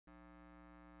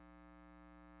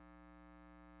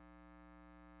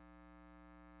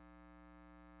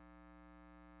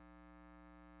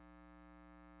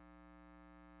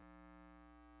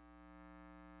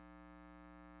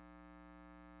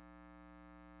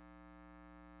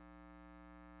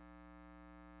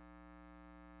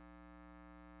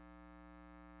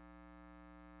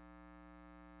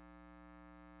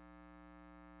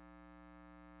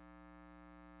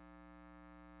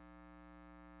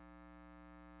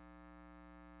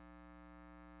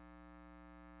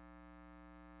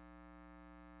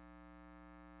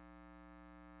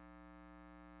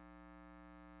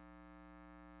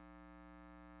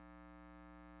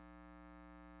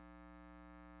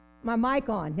my mic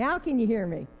on. Now can you hear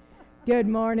me? Good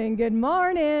morning, good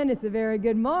morning. It's a very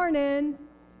good morning.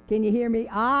 Can you hear me? You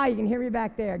can hear me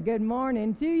back there. Good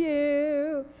morning to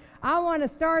you. I want to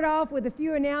start off with a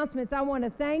few announcements. I want to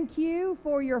thank you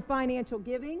for your financial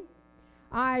giving.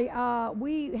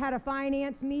 We had a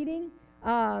finance meeting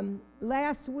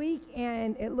last week,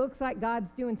 and it looks like God's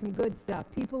doing some good stuff.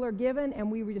 People are giving,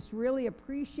 and we just really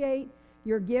appreciate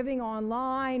your giving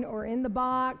online or in the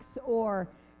box or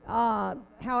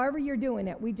however you're doing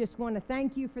it. We just want to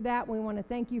thank you for that. We want to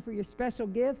thank you for your special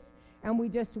gifts, and we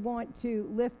just want to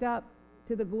lift up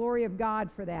to the glory of God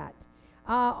for that.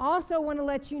 Also want to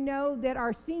let you know that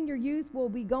our senior youth will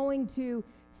be going to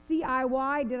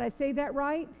CIY. Did I say that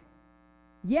right?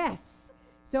 Yes.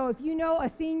 So if you know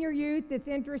a senior youth that's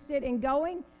interested in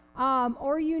going,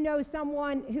 or you know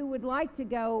someone who would like to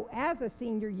go as a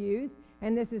senior youth,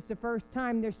 and this is the first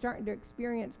time they're starting to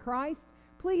experience Christ,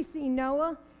 please see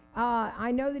Noah.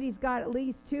 I know that he's got at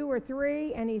least 2 or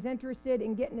 3, and he's interested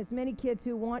in getting as many kids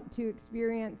who want to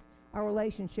experience a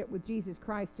relationship with Jesus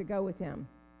Christ to go with him.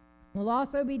 We'll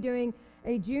also be doing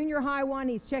a junior high one.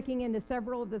 He's checking into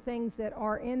several of the things that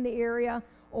are in the area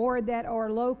or that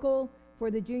are local. For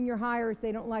the junior hires,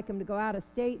 they don't like them to go out of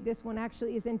state. This one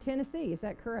actually is in Tennessee. Is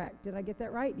that correct? Did I get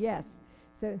that right? Yes.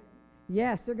 So,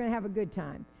 yes, they're going to have a good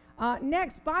time.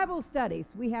 Next, Bible studies.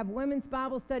 We have women's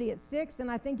Bible study at 6, and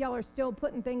I think y'all are still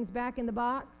putting things back in the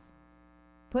box,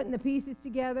 putting the pieces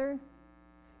together.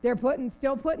 They're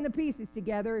still putting the pieces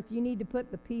together. If you need to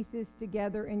put the pieces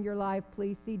together in your life,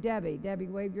 please see Debbie. Debbie,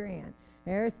 wave your hand.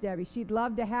 There's Debbie. She'd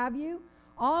love to have you.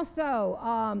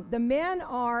 Also, the men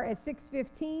are at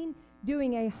 6:15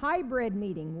 doing a hybrid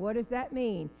meeting. What does that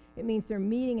mean? It means they're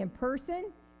meeting in person.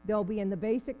 They'll be in the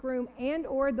basic room and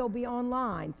or they'll be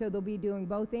online. So they'll be doing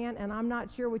both and I'm not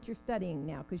sure what you're studying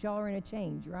now because y'all are in a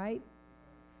change, right?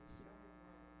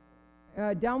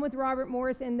 Done with Robert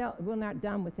Morris, and well, not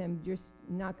done with him, just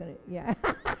not going to, yeah.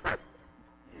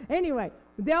 Anyway,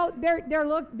 they're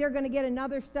going to get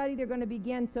another study. They're going to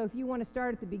begin. So if you want to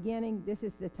start at the beginning, this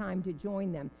is the time to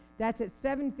join them. That's at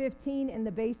 7:15 in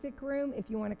the basic room if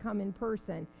you want to come in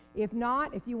person. If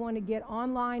not, if you want to get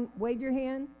online, wave your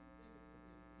hand.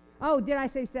 Oh, did I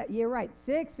say that? You're right,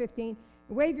 6:15.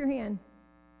 Wave your hand.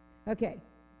 Okay,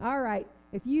 all right.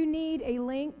 If you need a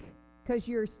link because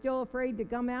you're still afraid to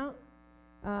come out,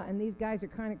 and these guys are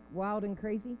kind of wild and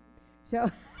crazy, so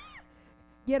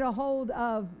get a hold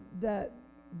of the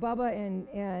Bubba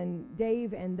and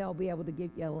Dave, and they'll be able to give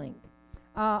you a link.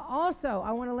 Also,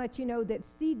 I want to let you know that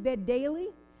Seedbed Daily,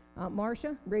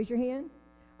 Marcia, raise your hand.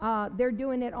 They're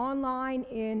doing it online,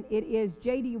 and it is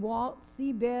J.D. Walt,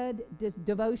 Seedbed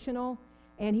Devotional,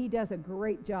 and he does a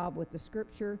great job with the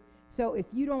scripture. So if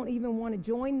you don't even want to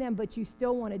join them, but you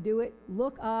still want to do it,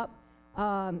 look up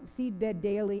Seedbed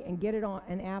Daily and get it on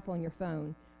an app on your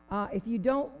phone. If you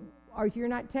don't, or if you're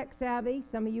not tech savvy,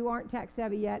 some of you aren't tech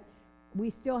savvy yet, we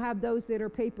still have those that are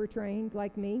paper trained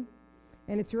like me,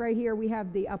 and it's right here. We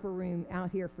have the upper room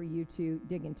out here for you to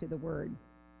dig into the Word.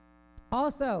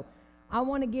 Also, I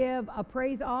want to give a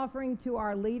praise offering to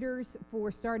our leaders for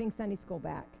starting Sunday school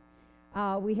back.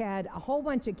 We had a whole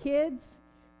bunch of kids.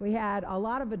 We had a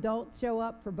lot of adults show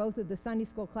up for both of the Sunday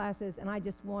school classes, and I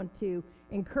just want to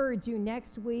encourage you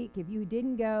next week, if you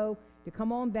didn't go, to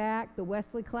come on back. The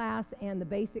Wesley class and the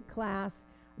basic class,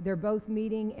 they're both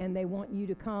meeting, and they want you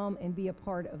to come and be a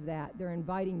part of that. They're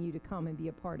inviting you to come and be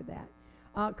a part of that.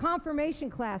 Confirmation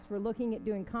class, we're looking at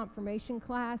doing confirmation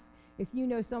class. If you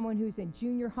know someone who's in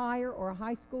junior higher or a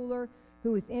high schooler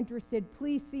who is interested,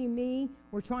 please see me.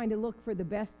 We're trying to look for the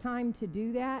best time to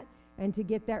do that and to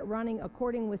get that running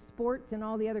according with sports and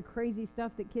all the other crazy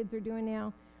stuff that kids are doing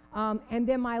now. And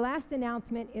then my last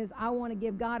announcement is I want to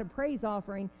give God a praise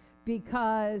offering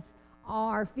because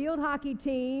our field hockey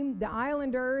team, the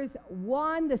Islanders,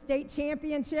 won the state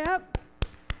championship.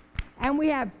 And we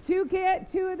have two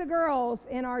of the girls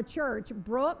in our church,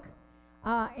 Brooke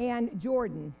and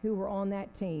Jordan, who were on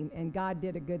that team, and God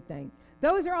did a good thing.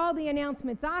 Those are all the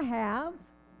announcements I have.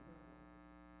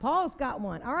 Paul's got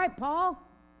one. All right, Paul,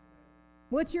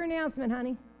 what's your announcement,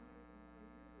 honey?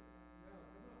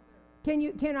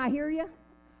 Can I hear you?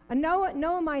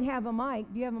 Noah might have a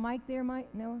mic. Do you have a mic there, Mike?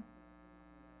 Noah?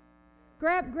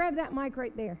 Grab that mic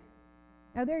right there.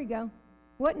 Oh, there you go.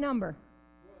 What number?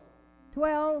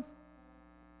 12.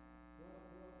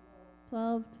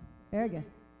 12. There you go.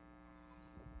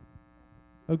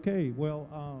 Okay,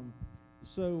 well,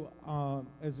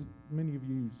 as many of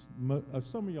you,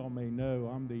 some of y'all may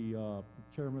know, I'm the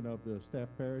chairman of the staff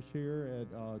parish here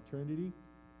at Trinity,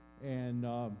 and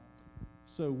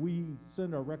so we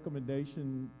send our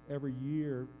recommendation every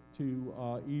year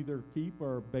to either keep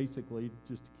or basically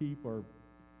just keep or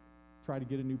try to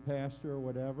get a new pastor or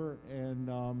whatever. And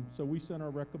so we sent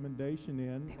our recommendation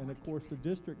in, and of course the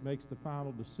district makes the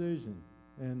final decision.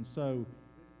 And so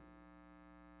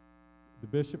the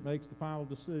bishop makes the final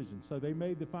decision. So they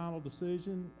made the final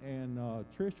decision, and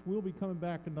Trish will be coming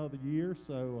back another year,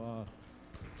 so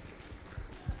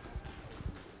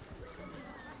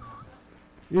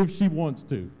if she wants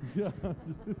to.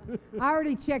 I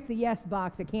already checked the yes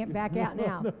box. I can't back out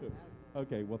now. No.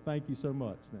 Okay, well, thank you so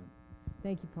much then.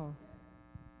 Thank you, Paul.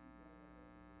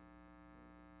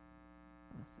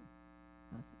 Awesome.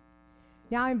 Awesome.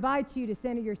 Now I invite you to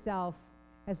center yourself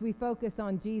as we focus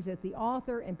on Jesus, the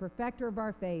author and perfecter of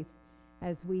our faith,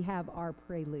 as we have our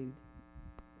prelude.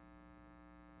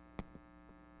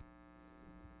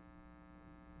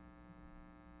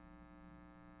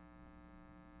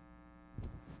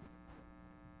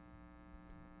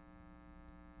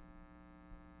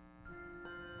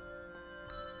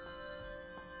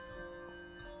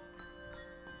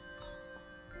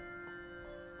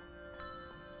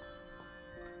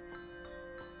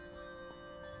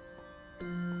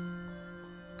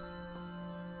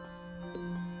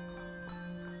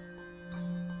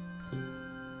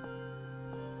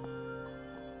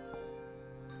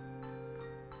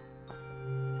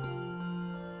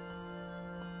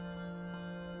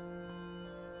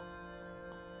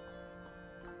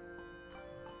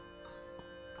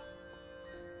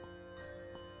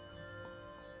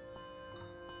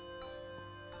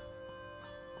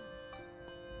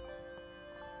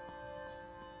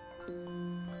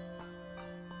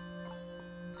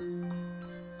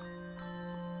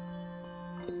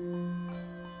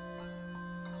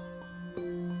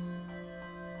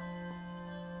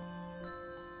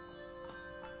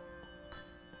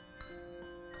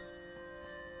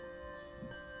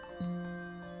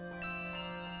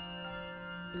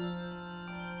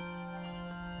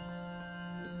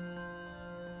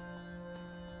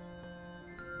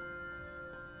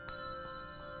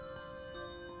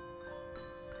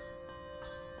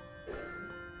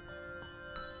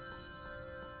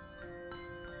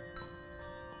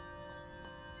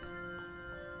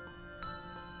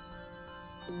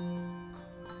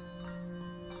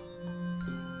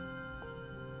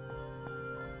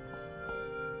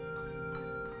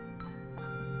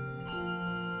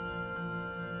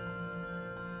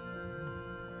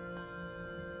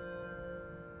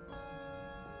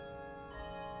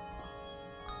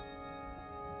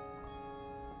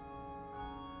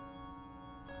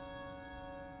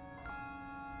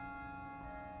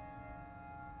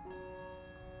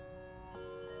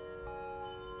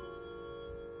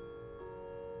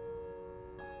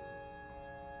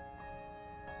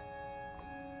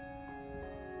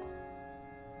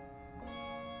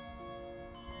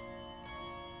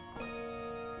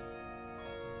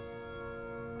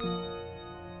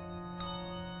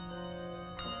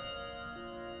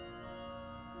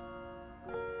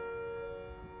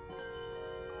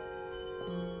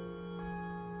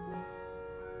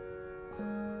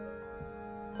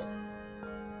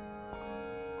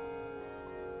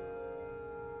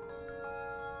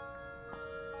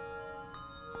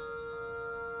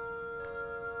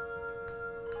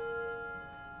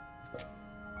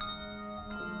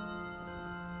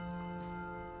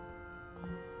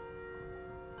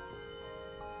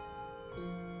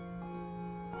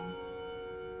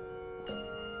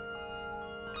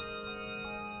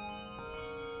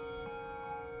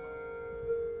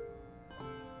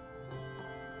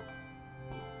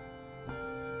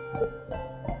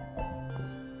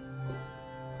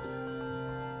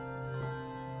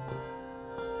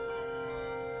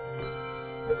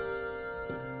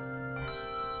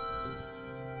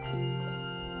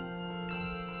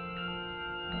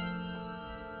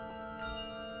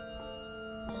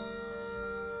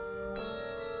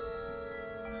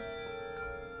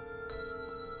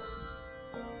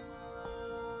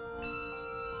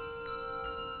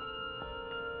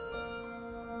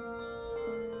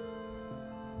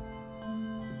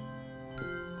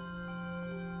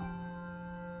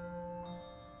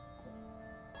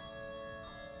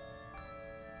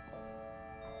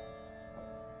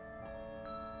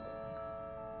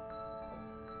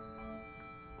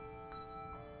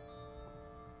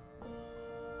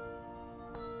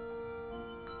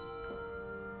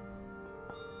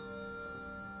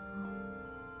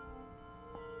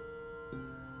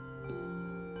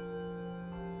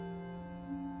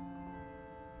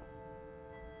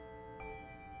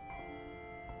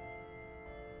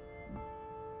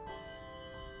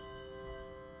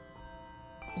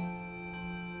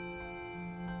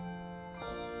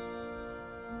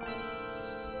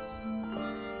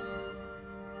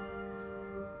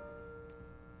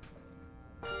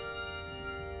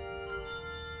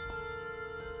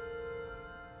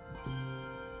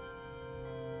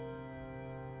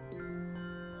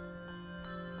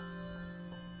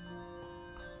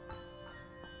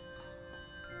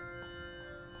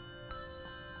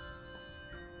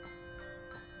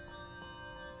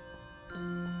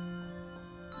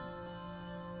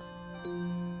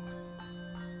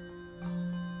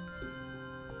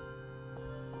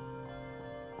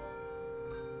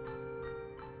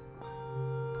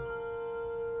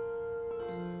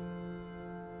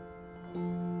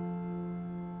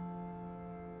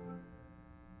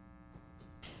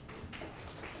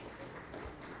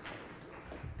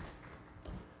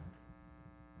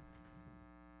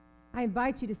 I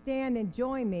invite you to stand and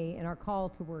join me in our call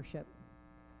to worship.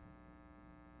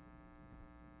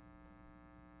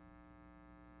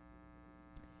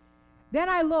 Then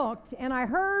I looked, and I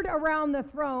heard around the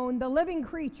throne the living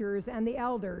creatures and the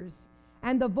elders,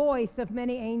 and the voice of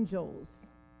many angels,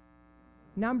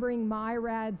 numbering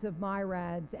myriads of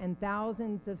myriads and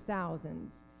thousands of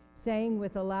thousands, saying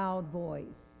with a loud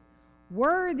voice,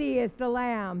 "Worthy is the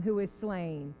Lamb who is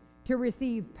slain, to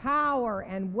receive power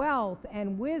and wealth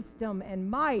and wisdom and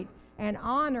might and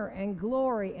honor and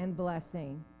glory and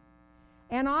blessing."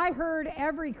 And I heard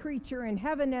every creature in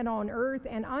heaven and on earth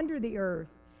and under the earth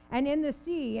and in the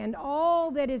sea and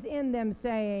all that is in them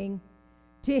saying,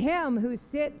 "To him who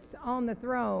sits on the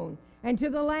throne and to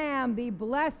the Lamb be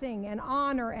blessing and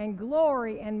honor and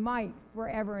glory and might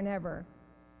forever and ever."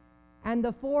 And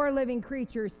the four living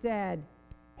creatures said,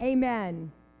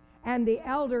 "Amen." And the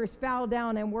elders fell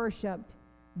down and worshiped.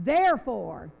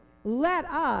 "Therefore, let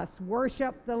us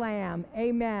worship the Lamb."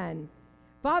 Amen.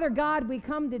 Father God, we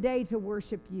come today to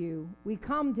worship you. We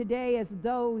come today as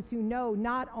those who know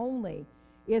not only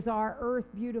is our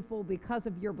earth beautiful because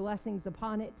of your blessings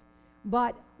upon it,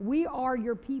 but we are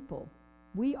your people.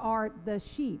 We are the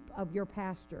sheep of your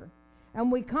pasture.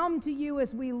 And we come to you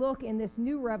as we look in this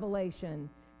new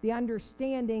revelation, the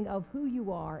understanding of who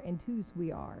you are and whose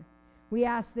we are. We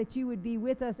ask that you would be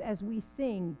with us as we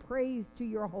sing praise to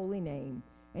your holy name.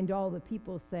 And all the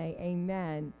people say,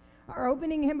 amen. Our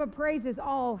opening hymn of praise is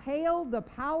 "All Hail the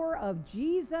Power of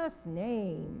Jesus'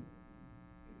 Name."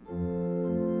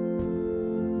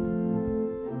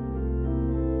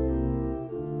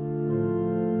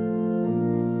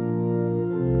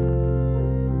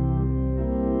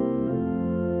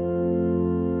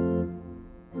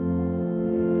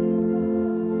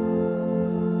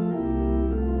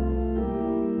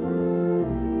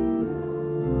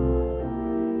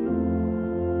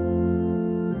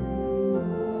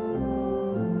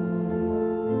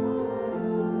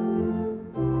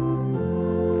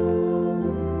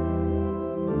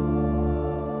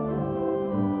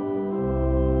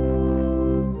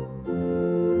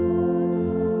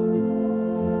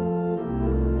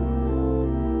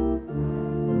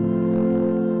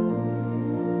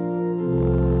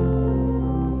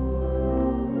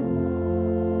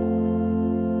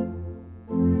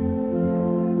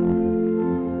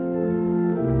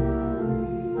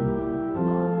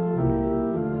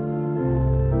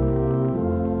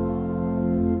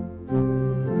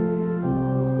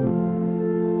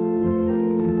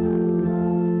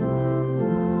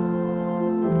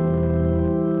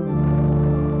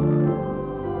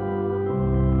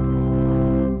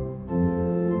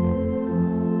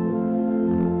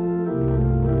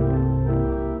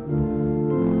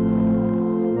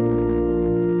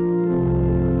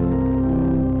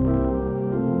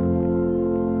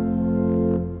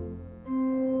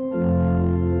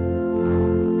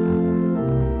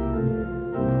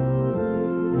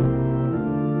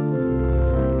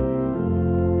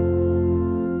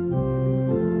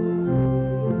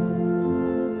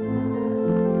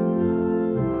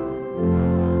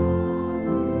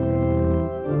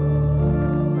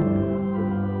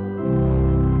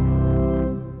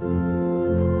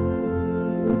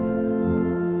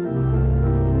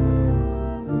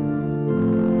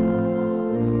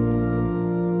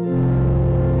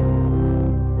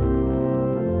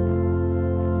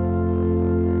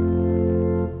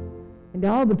 And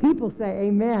all the people say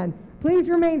amen. Please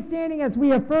remain standing as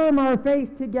we affirm our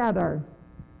faith together.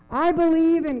 I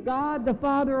believe in God the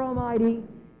Father Almighty,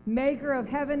 maker of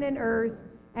heaven and earth,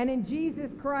 and in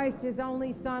Jesus Christ, his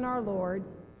only Son, our Lord,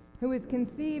 who was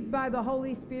conceived by the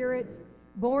Holy Spirit,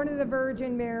 born of the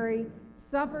Virgin Mary,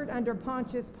 suffered under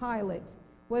Pontius Pilate,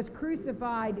 was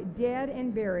crucified, dead,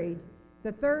 and buried.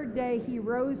 The third day he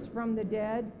rose from the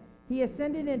dead. He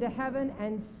ascended into heaven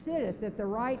and sitteth at the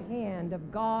right hand of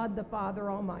God the Father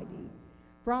Almighty.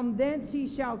 From thence he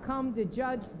shall come to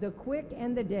judge the quick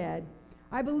and the dead.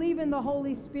 I believe in the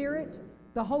Holy Spirit,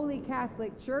 the Holy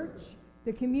Catholic Church,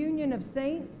 the communion of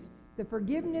saints, the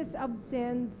forgiveness of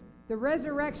sins, the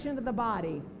resurrection of the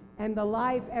body, and the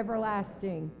life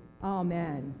everlasting.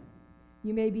 Amen.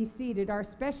 You may be seated. Our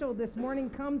special this morning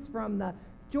comes from the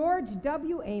George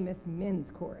W. Amos Men's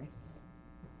Chorus.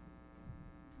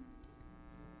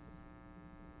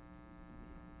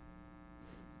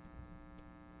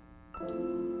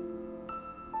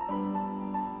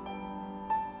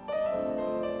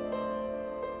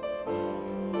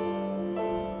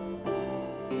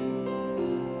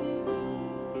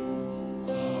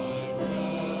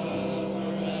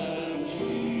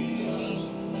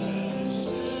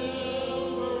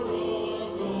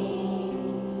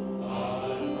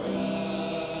 I'd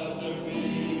rather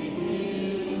be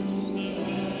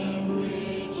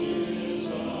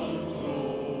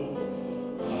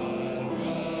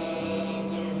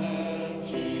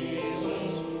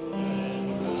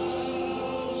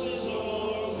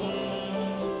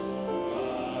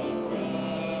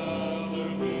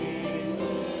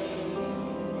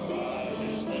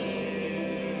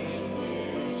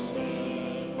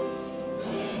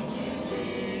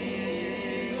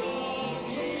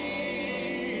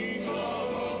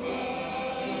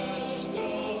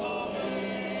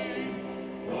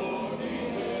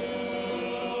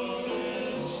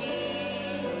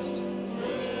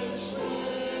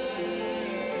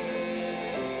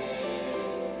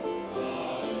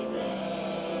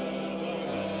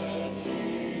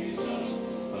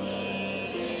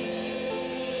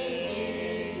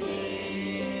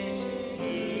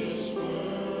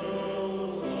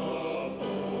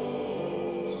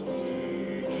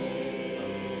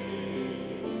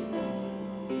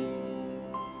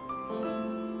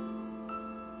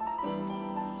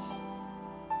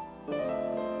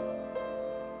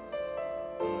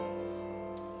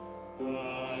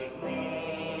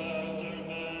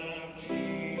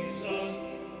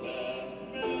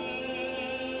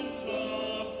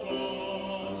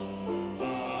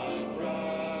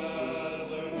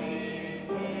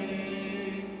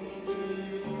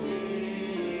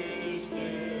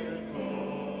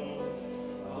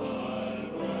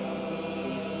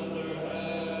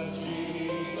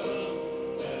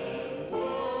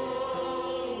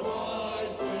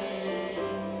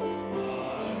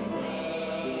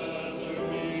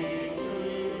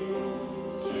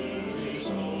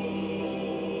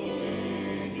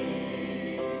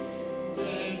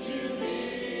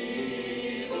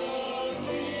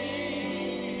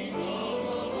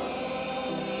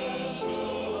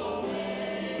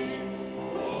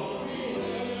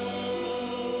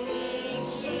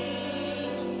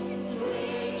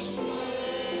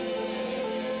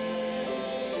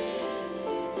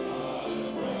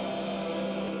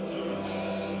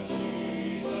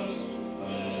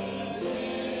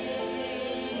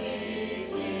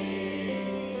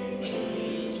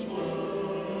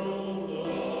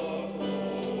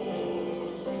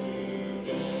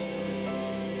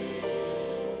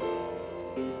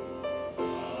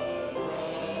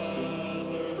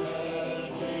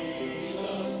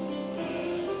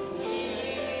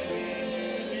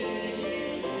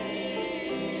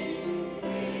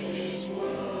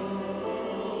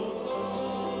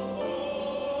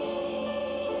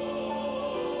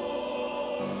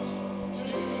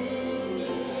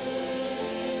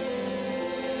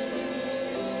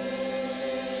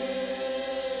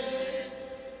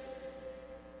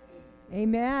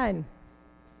Amen.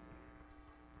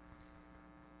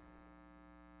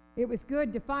 It was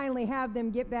good to finally have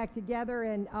them get back together,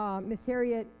 and Miss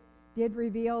Harriet did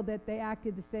reveal that they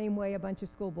acted the same way, a bunch of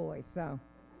schoolboys. So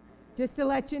just to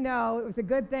let you know, it was a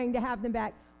good thing to have them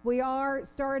back. We are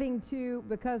starting to,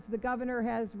 because the governor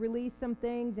has released some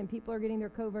things and people are getting their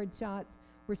COVID shots,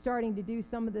 we're starting to do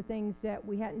some of the things that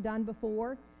we hadn't done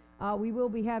before. We will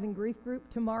be having grief group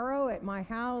tomorrow at my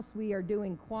house. We are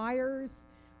doing choirs.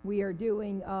 We are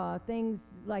doing things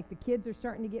like the kids are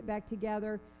starting to get back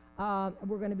together.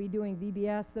 We're going to be doing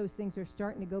VBS. Those things are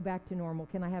starting to go back to normal.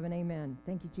 Can I have an amen?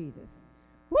 Thank you, Jesus.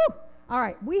 Woo! All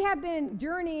right. We have been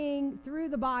journeying through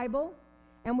the Bible,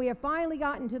 and we have finally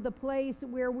gotten to the place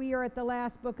where we are at the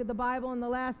last book of the Bible, and the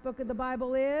last book of the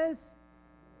Bible is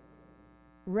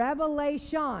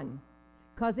Revelation,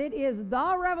 because it is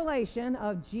the revelation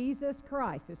of Jesus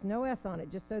Christ. There's no S on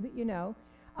it, just so that you know.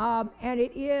 And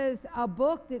it is a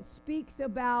book that speaks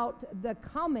about the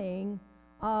coming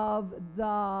of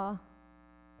the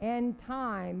end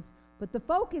times, but the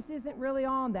focus isn't really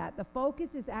on that. The focus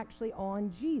is actually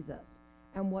on Jesus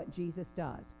and what Jesus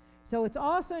does. So it's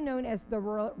also known as the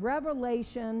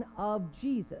revelation of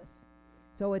Jesus.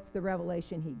 So it's the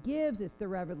revelation he gives, it's the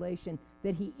revelation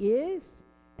that he is,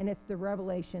 and it's the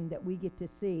revelation that we get to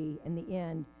see in the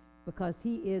end, because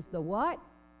he is the what?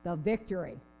 The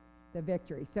victory. The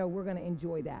victory. So we're going to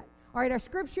enjoy that. All right, our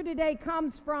scripture today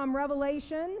comes from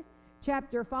Revelation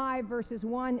chapter 5, verses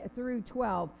 1 through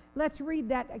 12. Let's read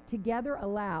that together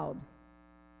aloud.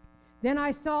 Then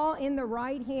I saw in the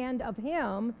right hand of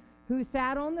him who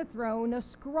sat on the throne a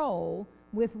scroll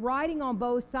with writing on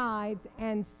both sides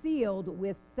and sealed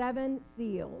with 7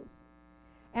 seals.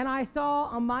 And I saw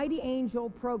a mighty angel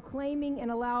proclaiming in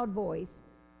a loud voice,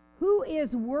 "Who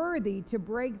is worthy to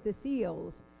break the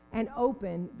seals and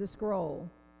open the scroll?"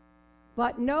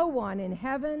 But no one in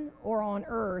heaven or on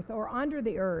earth or under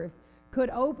the earth could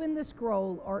open the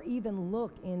scroll or even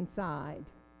look inside.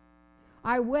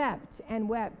 I wept and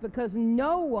wept because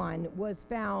no one was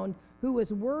found who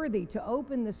was worthy to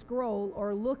open the scroll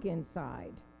or look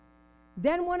inside.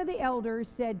 Then one of the elders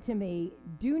said to me,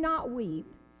 "Do not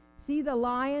weep. See, the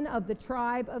Lion of the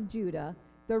tribe of Judah,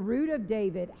 the Root of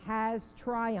David, has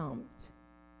triumphed.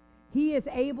 He is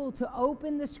able to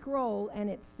open the scroll and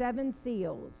its 7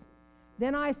 seals."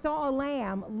 Then I saw a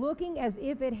lamb looking as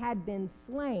if it had been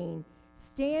slain,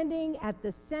 standing at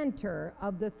the center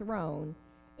of the throne,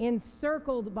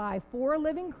 encircled by 4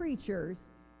 living creatures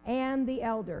and the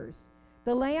elders.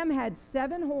 The lamb had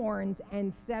 7 horns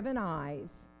and 7 eyes,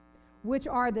 which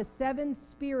are the 7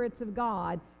 spirits of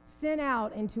God sent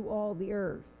out into all the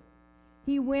earth.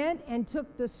 He went and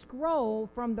took the scroll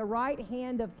from the right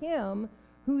hand of him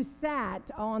who sat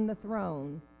on the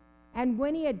throne. And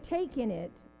when he had taken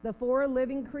it, the 4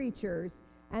 living creatures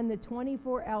and the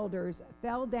 24 elders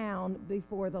fell down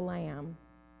before the Lamb.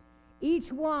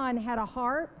 Each one had a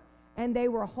harp, and they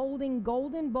were holding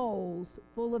golden bowls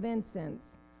full of incense,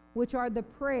 which are the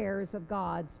prayers of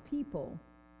God's people.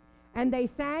 And they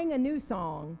sang a new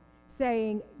song,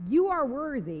 saying, "You are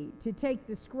worthy to take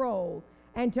the scroll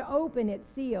and to open its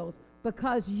seals,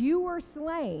 because you were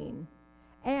slain,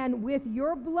 and with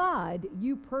your blood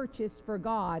you purchased for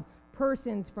God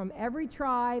persons from every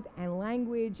tribe and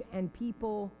language and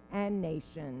people and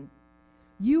nation.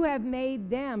 You have made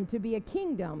them to be a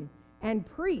kingdom and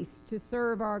priests to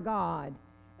serve our God,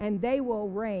 and they will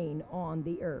reign on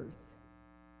the earth."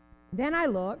 Then I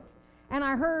looked, and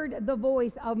I heard the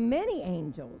voice of many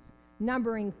angels,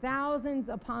 numbering thousands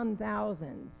upon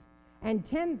thousands, and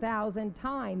 10,000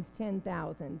 times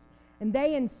 10,000s, and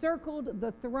they encircled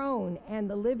the throne and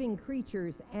the living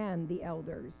creatures and the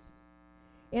elders.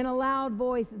 In a loud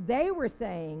voice they were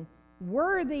saying,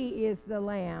 "Worthy is the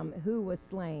Lamb who was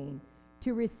slain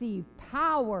to receive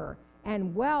power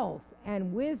and wealth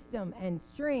and wisdom and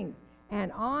strength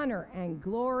and honor and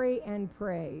glory and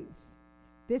praise."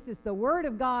 This is the word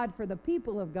of God for the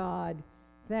people of God.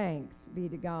 Thanks be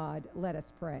to God. Let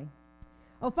us pray.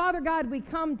 Oh, Father God, we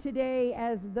come today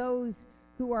as those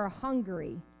who are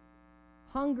hungry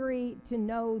to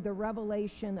know the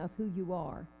revelation of who you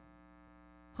are,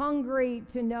 hungry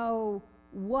to know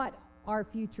what our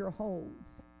future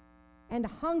holds, and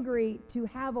hungry to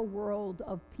have a world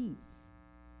of peace.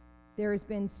 There has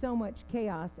been so much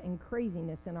chaos and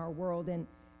craziness in our world,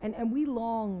 and we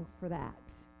long for that.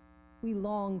 We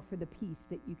long for the peace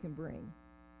that you can bring.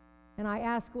 And I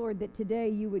ask, Lord, that today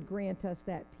you would grant us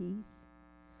that peace.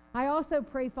 I also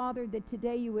pray, Father, that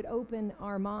today you would open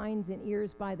our minds and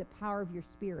ears by the power of your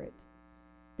Spirit,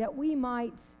 that we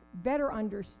might better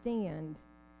understand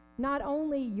not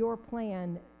only your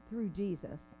plan through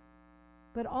Jesus,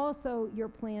 but also your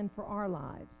plan for our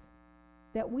lives,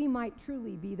 that we might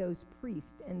truly be those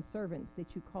priests and servants that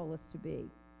you call us to be,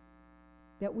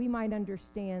 that we might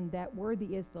understand that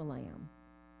worthy is the Lamb,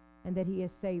 and that he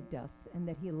has saved us, and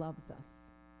that he loves us.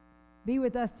 Be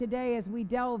with us today as we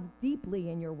delve deeply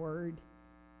in your word,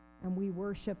 and we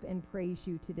worship and praise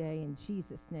you today. In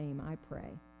Jesus' name I pray.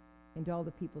 And all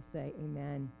the people say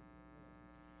amen.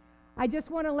 I just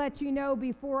want to let you know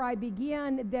before I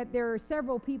begin that there are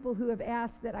several people who have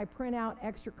asked that I print out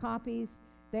extra copies.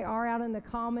 They are out in the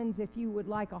Commons if you would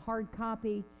like a hard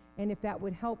copy, and if that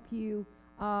would help you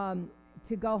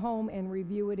to go home and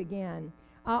review it again.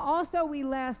 Also, we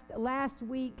left last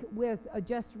week with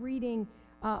just reading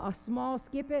a small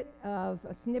snippet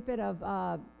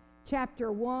of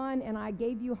chapter 1, and I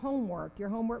gave you homework. Your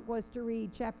homework was to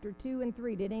read chapter 2 and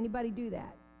 3. Did anybody do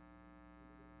that?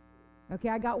 Okay,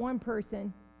 I got one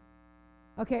person.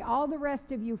 Okay, all the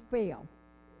rest of you fail.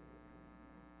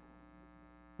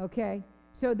 Okay,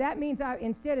 so that means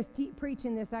instead of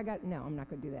preaching this, no, I'm not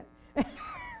going to do that.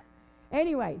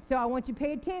 Anyway, so I want you to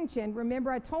pay attention.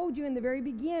 Remember, I told you in the very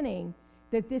beginning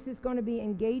that this is going to be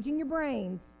engaging your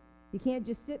brains. You can't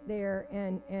just sit there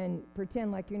and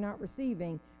pretend like you're not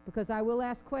receiving, because I will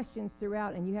ask questions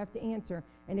throughout and you have to answer.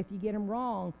 And if you get them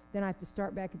wrong, then I have to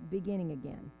start back at the beginning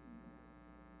again.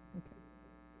 Okay.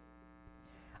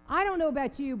 I don't know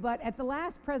about you, but at the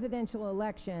last presidential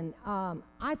election,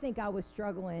 I think I was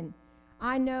struggling.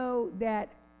 I know that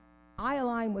I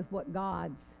align with what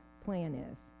God's plan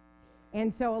is.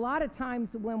 And so a lot of times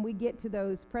when we get to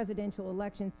those presidential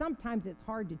elections, sometimes it's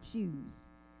hard to choose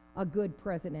a good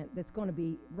president that's going to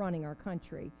be running our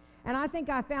country. And I think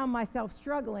I found myself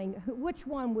struggling, which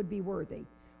one would be worthy?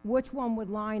 Which one would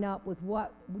line up with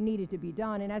what needed to be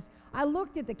done? And as I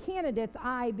looked at the candidates,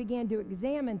 I began to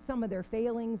examine some of their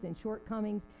failings and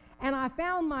shortcomings, and I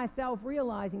found myself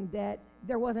realizing that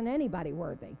there wasn't anybody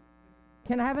worthy.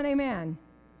 Can I have an amen?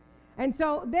 And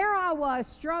so there I was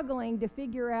struggling to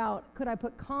figure out, could I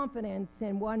put confidence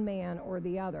in one man or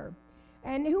the other?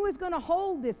 And who was going to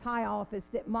hold this high office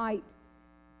that might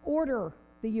order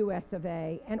the U.S. of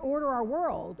A. and order our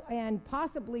world and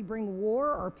possibly bring war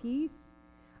or peace?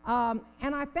 And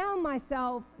I found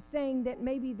myself saying that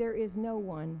maybe there is no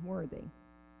one worthy.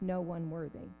 No one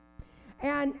worthy.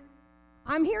 And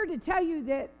I'm here to tell you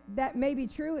that that may be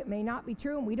true, it may not be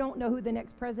true, and we don't know who the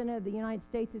next president of the United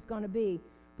States is going to be.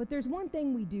 But there's one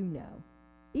thing we do know.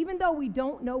 Even though we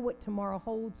don't know what tomorrow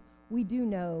holds, we do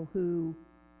know who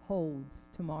holds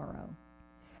tomorrow.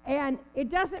 And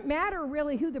it doesn't matter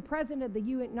really who the president of the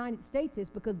United States is,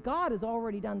 because God has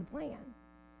already done the plan.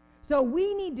 So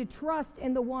we need to trust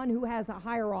in the one who has a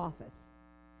higher office.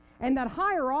 And that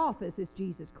higher office is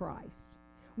Jesus Christ.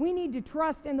 We need to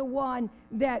trust in the one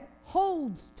that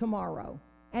holds tomorrow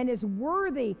and is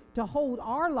worthy to hold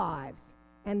our lives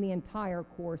and the entire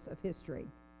course of history.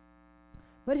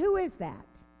 But who is that?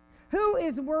 Who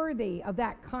is worthy of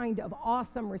that kind of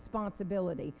awesome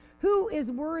responsibility? Who is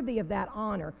worthy of that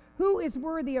honor? Who is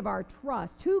worthy of our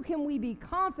trust? Who can we be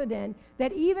confident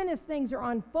that even as things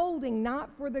are unfolding not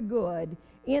for the good,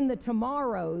 in the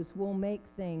tomorrows will make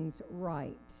things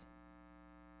right?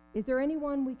 Is there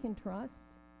anyone we can trust?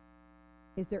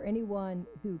 Is there anyone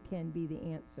who can be the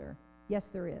answer? Yes,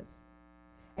 there is.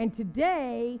 And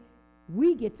today,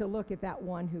 we get to look at that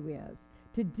one who is.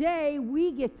 Today,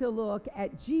 we get to look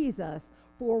at Jesus,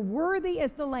 for worthy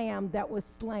is the Lamb that was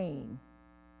slain.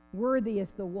 Worthy is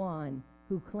the one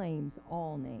who claims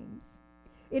all names.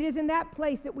 It is in that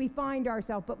place that we find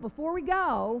ourselves. But before we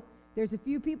go, there's a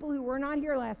few people who were not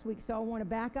here last week, so I want to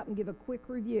back up and give a quick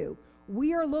review.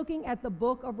 We are looking at the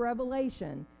book of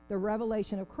Revelation, the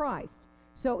revelation of Christ.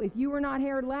 So if you were not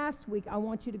here last week, I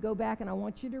want you to go back and I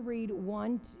want you to read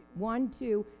 1,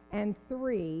 2, and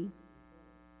 3,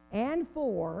 and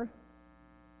 4.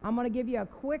 I'm going to give you a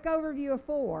quick overview of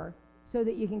 4 so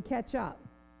that you can catch up.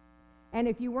 And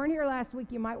if you weren't here last week,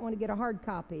 you might want to get a hard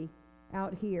copy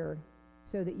out here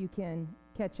so that you can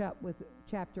catch up with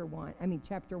chapter 1.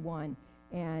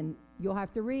 And you'll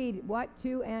have to read what,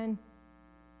 2 and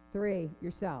 3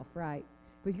 yourself, right?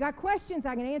 But if you got questions,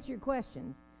 I can answer your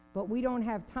questions. But we don't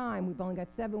have time. We've only got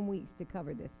 7 weeks to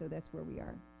cover this, so that's where we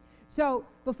are. So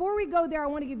before we go there, I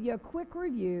want to give you a quick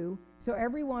review so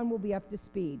everyone will be up to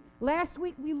speed. Last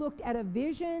week, we looked at a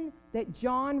vision that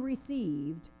John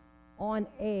received on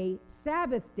a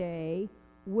Sabbath day,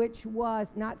 which was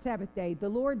not Sabbath day, the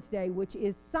Lord's Day, which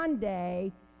is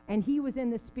Sunday, and he was in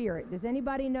the Spirit. Does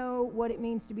anybody know what it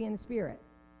means to be in the Spirit?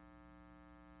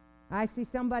 I see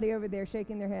somebody over there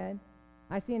shaking their head.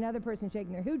 I see another person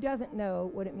shaking their head. Who doesn't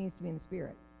know what it means to be in the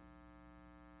Spirit?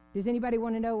 Does anybody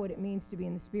want to know what it means to be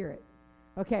in the Spirit?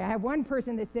 Okay, I have one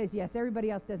person that says yes.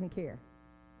 Everybody else doesn't care.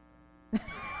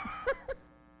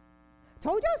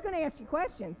 Told you I was going to ask you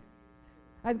questions.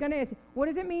 I was going to ask you, what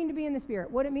does it mean to be in the Spirit?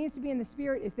 What it means to be in the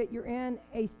Spirit is that you're in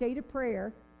a state of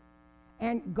prayer,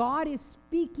 and God is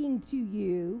speaking to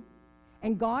you,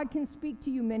 and God can speak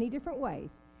to you many different ways.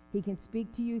 He can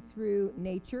speak to you through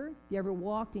nature. You ever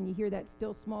walked and you hear that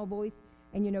still small voice,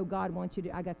 and you know God wants you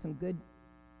to, I got some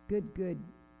good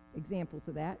examples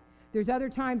of that. There's other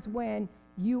times when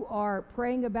you are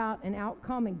praying about an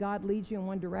outcome and God leads you in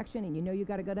one direction and you know you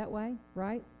got to go that way,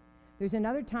 right? There's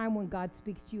another time when God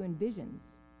speaks to you in visions.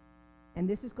 And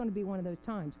this is going to be one of those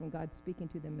times when God's speaking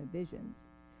to them in visions.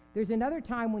 There's another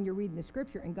time when you're reading the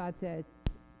scripture and God says,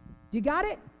 you got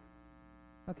it?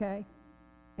 Okay?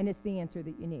 And it's the answer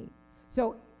that you need.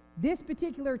 So this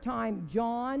particular time,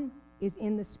 John is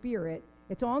in the Spirit.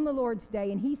 It's on the Lord's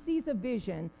day, and he sees a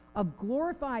vision of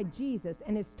glorified Jesus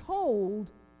and is told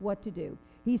what to do.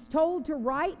 He's told to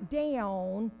write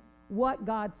down what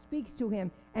God speaks to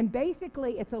him. And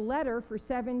basically, it's a letter for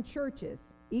 7 churches.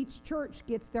 Each church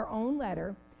gets their own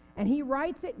letter, and he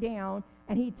writes it down,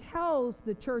 and he tells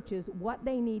the churches what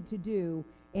they need to do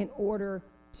in order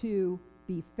to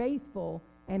be faithful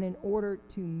and in order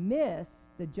to miss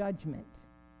the judgment.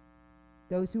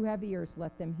 Those who have ears,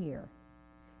 let them hear.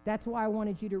 That's why I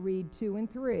wanted you to read 2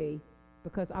 and 3,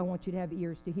 because I want you to have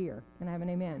ears to hear. Can I have an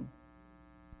amen?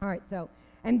 All right, so,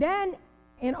 and then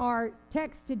in our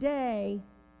text today,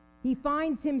 he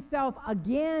finds himself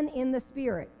again in the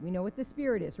Spirit. We know what the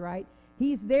Spirit is, right?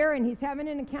 He's there and he's having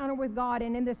an encounter with God,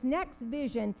 and in this next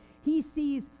vision, he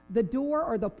sees the door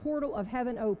or the portal of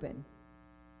heaven open.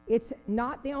 It's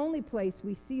not the only place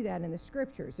we see that in the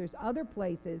scriptures. There's other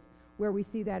places where we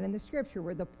see that in the scripture,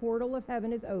 where the portal of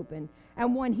heaven is open.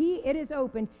 And when it is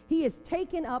open, he is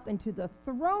taken up into the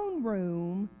throne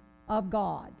room of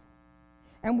God.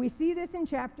 And we see this in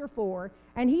chapter 4,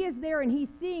 and he is there and he's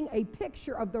seeing a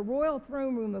picture of the royal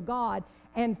throne room of God,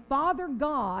 and Father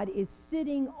God is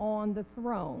sitting on the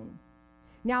throne.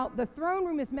 Now, the throne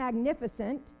room is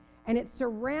magnificent, and it's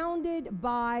surrounded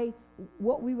by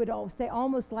what we would all say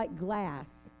almost like glass,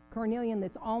 carnelian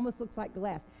that almost looks like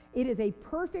glass. It is a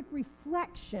perfect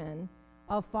reflection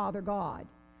of Father God.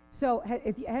 So,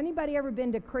 anybody ever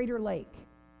been to Crater Lake?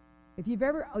 If you've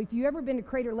ever been to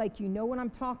Crater Lake, you know what I'm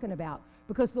talking about,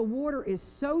 because the water is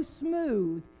so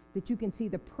smooth that you can see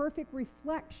the perfect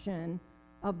reflection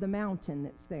of the mountain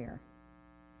that's there.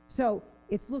 So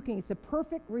it's a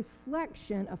perfect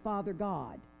reflection of Father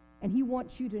God, and he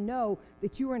wants you to know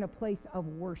that you are in a place of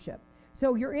worship.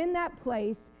 So you're in that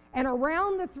place, and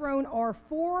around the throne are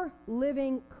 4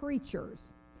 living creatures.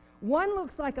 One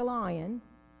looks like a lion,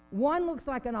 one looks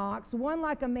like an ox, one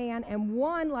like a man, and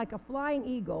one like a flying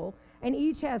eagle, and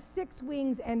each has 6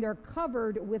 wings, and they're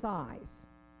covered with eyes.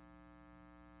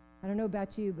 I don't know about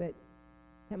you, but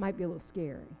that might be a little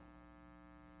scary.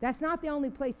 That's not the only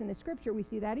place in the scripture we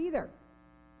see that either.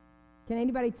 Can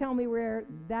anybody tell me where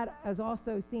that is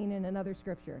also seen in another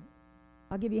scripture?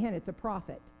 I'll give you a hint. It's a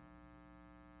prophet.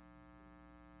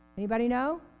 Anybody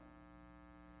know?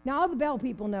 Now, all the Bell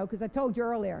people know, because I told you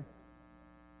earlier.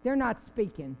 They're not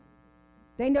speaking.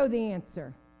 They know the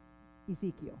answer.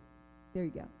 Ezekiel. There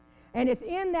you go. And it's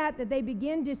in that they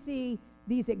begin to see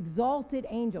these exalted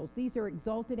angels. These are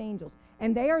exalted angels.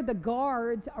 And they are the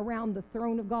guards around the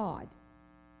throne of God.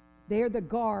 They are the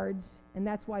guards, and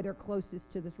that's why they're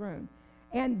closest to the throne.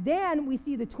 And then we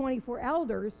see the 24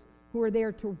 elders who are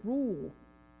there to rule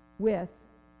with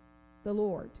the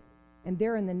Lord. And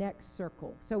they're in the next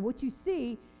circle. So what you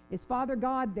see is Father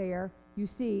God there. You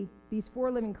see these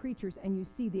 4 living creatures, and you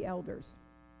see the elders.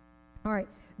 All right.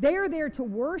 They are there to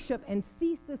worship and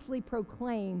ceaselessly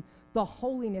proclaim the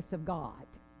holiness of God.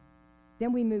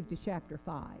 Then we move to chapter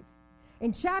 5.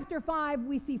 In chapter 5,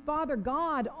 we see Father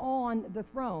God on the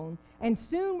throne, and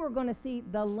soon we're going to see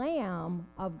the Lamb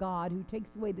of God who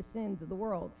takes away the sins of the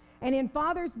world. And in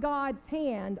Father God's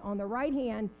hand, on the right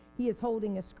hand, he is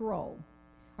holding a scroll.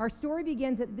 Our story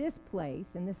begins at this place,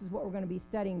 and this is what we're going to be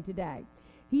studying today.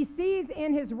 He sees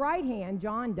in his right hand,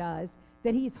 John does,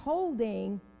 that he's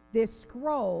holding this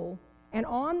scroll, and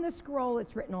on the scroll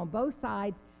it's written on both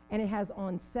sides, and it has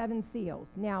on 7 seals.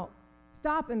 Now,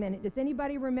 stop a minute. Does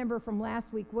anybody remember from last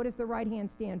week, what does the right hand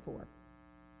stand for?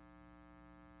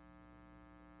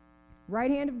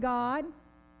 Right hand of God.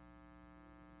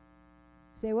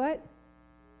 Say what?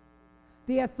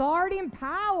 The authority and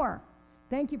power.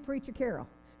 Thank you, Preacher Carol.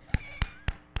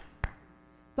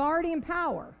 Authority and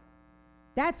power.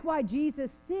 That's why Jesus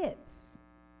sits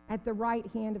at the right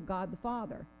hand of God the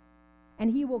Father. And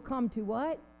he will come to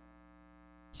what?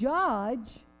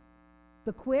 Judge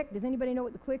the quick. Does anybody know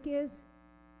what the quick is?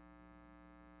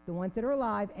 the ones that are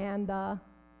alive, and the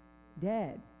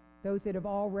dead. Those that have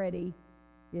already,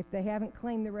 if they haven't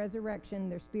claimed the resurrection,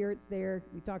 their spirit's there.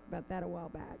 We talked about that a while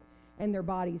back. And their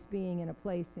bodies being in a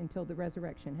place until the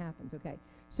resurrection happens, okay?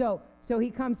 So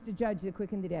he comes to judge the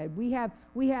quick and the dead. We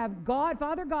have God,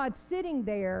 Father God, sitting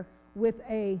there with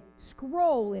a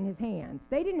scroll in his hands.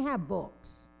 They didn't have books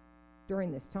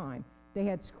during this time. They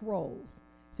had scrolls.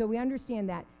 So we understand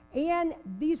that. And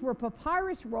these were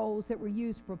papyrus rolls that were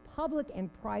used for public and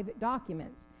private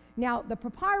documents. Now, the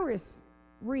papyrus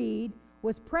reed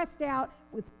was pressed out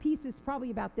with pieces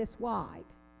probably about this wide.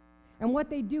 And what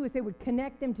they do is they would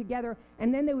connect them together,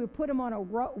 and then they would put them on a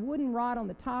wooden rod on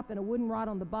the top and a wooden rod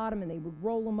on the bottom, and they would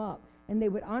roll them up. And they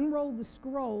would unroll the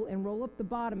scroll and roll up the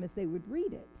bottom as they would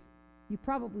read it. You've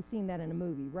probably seen that in a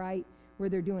movie, right? Where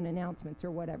they're doing announcements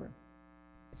or whatever.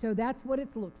 So that's what it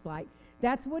looks like.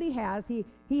 That's what he has.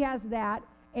 He has that.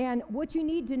 And what you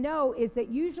need to know is that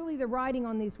usually the writing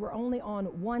on these were only on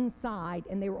one side,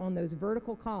 and they were on those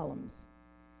vertical columns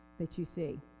that you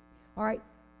see. All right.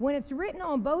 When it's written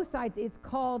on both sides, it's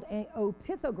called an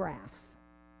opithograph.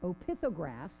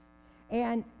 Opithograph.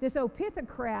 And this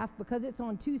opithograph, because it's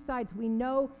on two sides, we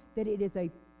know that it is a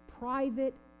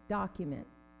private document.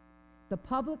 The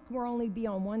public will only be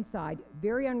on one side.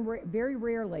 Very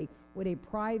rarely would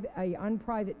a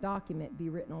unprivate document be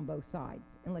written on both sides,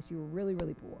 unless you were really,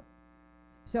 really poor.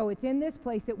 So it's in this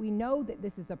place that we know that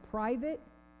this is a private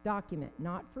document,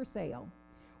 not for sale.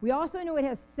 We also know it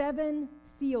has 7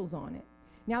 seals on it.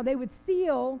 Now, they would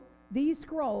seal these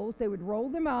scrolls. They would roll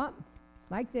them up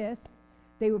like this.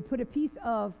 They would put a piece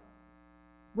of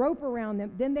rope around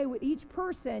them. Then they would, each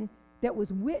person that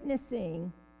was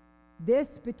witnessing this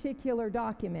particular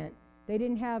document, they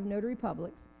didn't have notary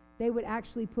publics, they would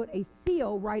actually put a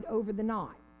seal right over the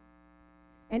knot.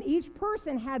 And each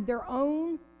person had their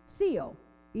own seal.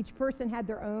 Each person had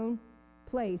their own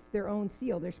place, their own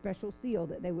seal, their special seal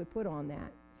that they would put on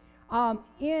that.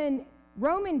 In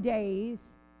Roman days,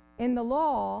 in the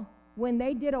law, when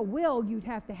they did a will, you'd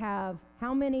have to have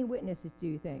how many witnesses, do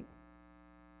you think?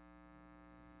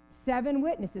 7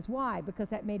 witnesses. Why? Because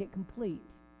that made it complete.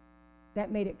 That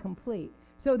made it complete.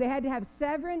 So they had to have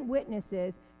 7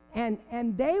 witnesses, and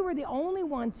they were the only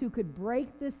ones who could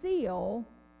break the seal,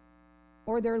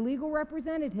 or their legal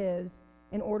representatives,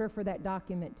 in order for that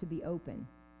document to be open.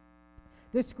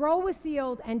 The scroll was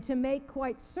sealed, and to make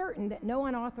quite certain that no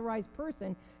unauthorized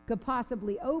person could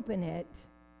possibly open it,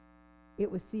 it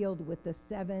was sealed with the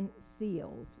 7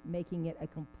 seals, making it a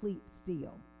complete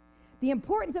seal. The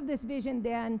importance of this vision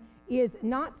then is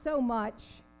not so much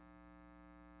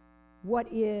what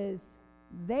is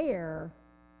there,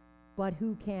 but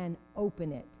who can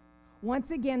open it.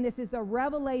 Once again, this is a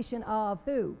revelation of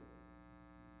who?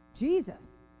 Jesus.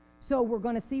 So we're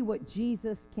going to see what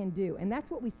Jesus can do. And that's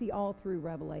what we see all through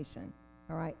Revelation.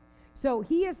 All right? So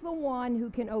he is the one who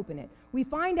can open it. We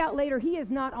find out later he is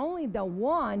not only the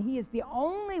one, he is the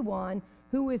only one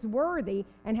who is worthy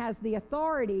and has the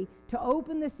authority to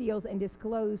open the seals and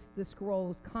disclose the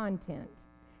scroll's content.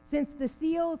 Since the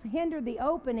seals hinder the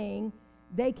opening,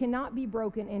 they cannot be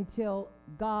broken until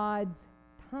God's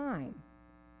time.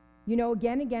 You know,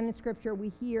 again and again in Scripture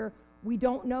we hear, we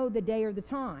don't know the day or the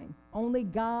time. Only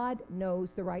God knows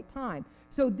the right time.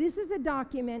 So this is a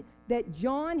document that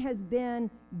John has been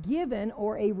given,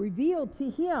 or a revealed to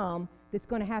him, that's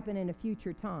going to happen in a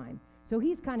future time. So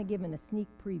he's kind of given a sneak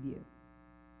preview.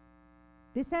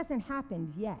 This hasn't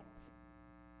happened yet,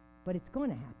 but it's going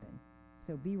to happen.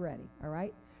 So be ready, all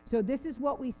right? So this is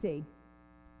what we see.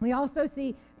 We also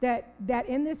see that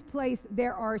in this place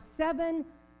there are seven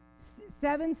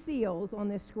seals on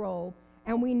this scroll,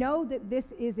 and we know that this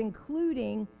is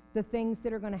including the things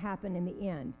that are going to happen in the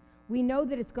end. We know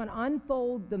that it's going to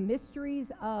unfold the mysteries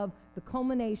of the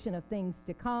culmination of things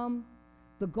to come,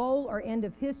 the goal or end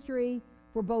of history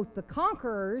for both the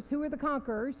conquerors. Who are the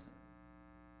conquerors?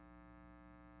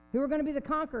 Who are going to be the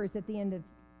conquerors at the end of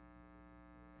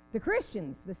the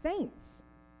Christians, the saints?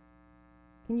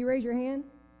 Can you raise your hand?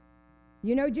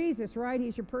 You know Jesus, right?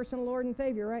 He's your personal Lord and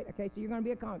Savior, right? Okay, so you're going to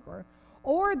be a conqueror.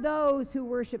 Or those who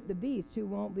worship the beast, who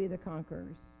won't be the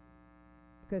conquerors,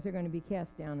 because they're going to be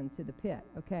cast down into the pit,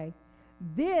 okay?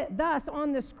 Thus,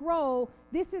 on the scroll,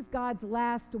 this is God's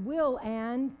last will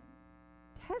and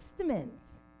testament.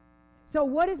 So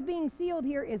what is being sealed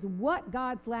here is what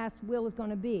God's last will is going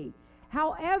to be.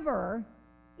 However,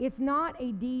 it's not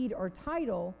a deed or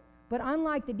title, but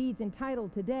unlike the deeds and title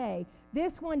today,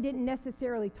 this one didn't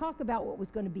necessarily talk about what was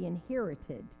going to be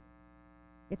inherited.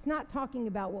 It's not talking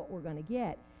about what we're going to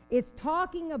get. It's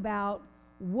talking about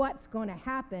what's going to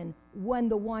happen when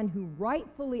the one who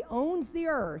rightfully owns the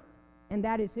earth, and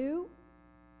that is who?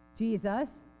 Jesus,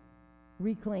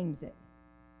 reclaims it.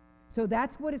 So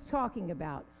that's what it's talking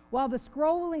about. While the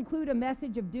scroll will include a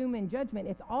message of doom and judgment,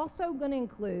 it's also going to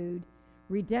include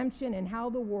redemption and how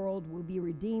the world will be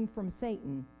redeemed from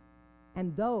Satan.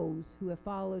 And those who have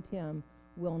followed him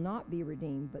will not be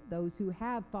redeemed, but those who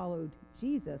have followed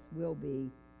Jesus will be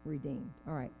redeemed.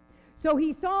 All right. So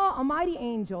he saw a mighty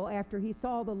angel after he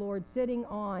saw the Lord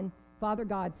Father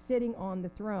God sitting on the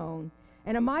throne.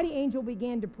 And a mighty angel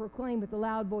began to proclaim with a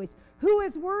loud voice, "Who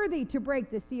is worthy to break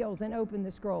the seals and open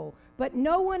the scroll?" But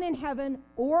no one in heaven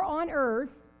or on earth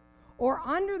or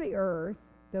under the earth,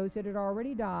 those that had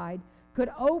already died,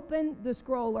 could open the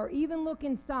scroll or even look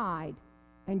inside.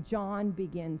 And John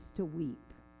begins to weep.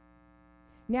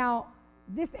 Now,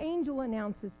 this angel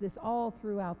announces this all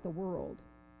throughout the world.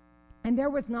 And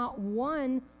there was not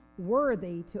one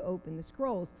worthy to open the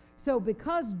scrolls. So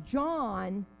because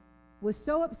John was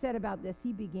so upset about this,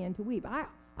 he began to weep. I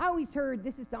always heard,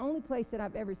 this is the only place that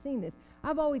I've ever seen this,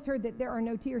 I've always heard that there are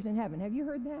no tears in heaven. Have you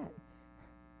heard that?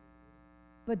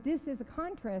 But this is a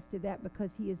contrast to that because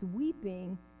he is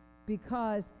weeping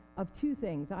because of two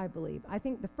things, I believe. I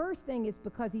think the first thing is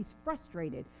because he's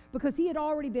frustrated, because he had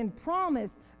already been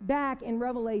promised back in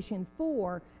Revelation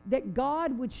 4 that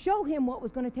God would show him what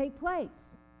was going to take place.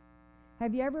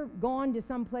 Have you ever gone to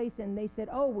some place and they said,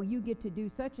 "Oh, well, you get to do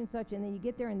such and such," and then you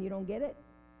get there and you don't get it?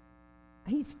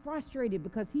 He's frustrated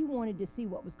because he wanted to see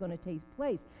what was going to take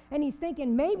place. And he's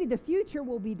thinking maybe the future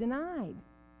will be denied,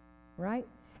 right?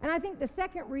 And I think the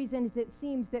second reason is it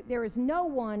seems that there is no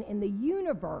one in the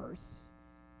universe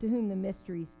to whom the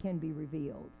mysteries can be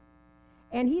revealed.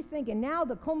 And he's thinking now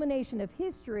the culmination of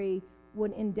history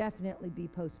would indefinitely be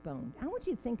postponed. I want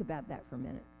you to think about that for a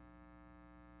minute.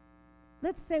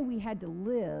 Let's say we had to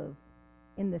live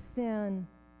in the sin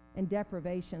and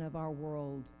deprivation of our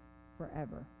world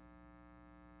forever.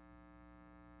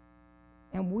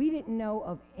 And we didn't know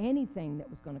of anything that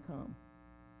was going to come.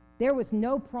 There was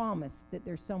no promise that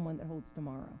there's someone that holds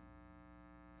tomorrow.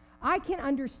 I can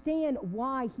understand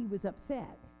why he was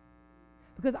upset.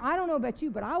 Because I don't know about you,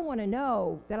 but I want to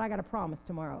know that I got a promise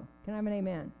tomorrow. Can I have an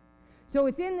amen? So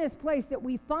it's in this place that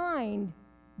we find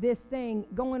this thing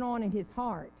going on in his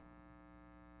heart.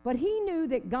 But he knew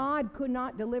that God could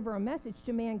not deliver a message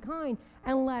to mankind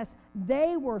unless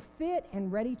they were fit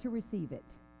and ready to receive it.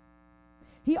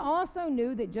 He also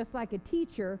knew that just like a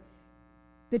teacher,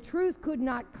 the truth could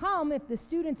not come if the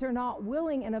students are not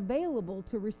willing and available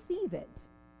to receive it.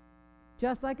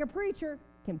 Just like a preacher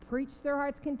can preach their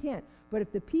heart's content. But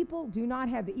if the people do not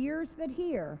have ears that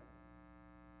hear,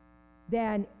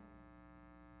 then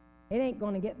it ain't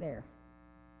going to get there.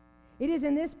 It is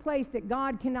in this place that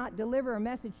God cannot deliver a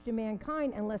message to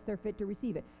mankind unless they're fit to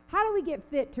receive it. How do we get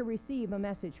fit to receive a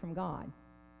message from God?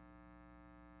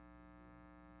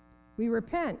 We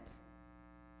repent.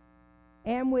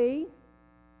 And we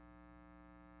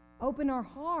open our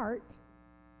heart,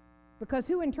 because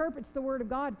who interprets the Word of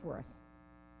God for us?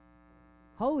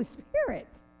 Holy Spirit.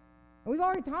 And we've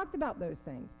already talked about those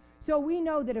things. So we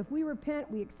know that if we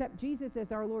repent, we accept Jesus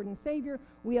as our Lord and Savior,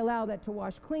 we allow that to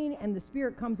wash clean, and the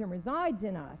Spirit comes and resides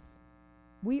in us,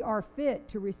 we are fit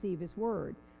to receive His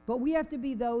Word. But we have to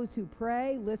be those who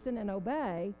pray, listen, and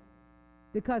obey,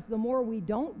 because the more we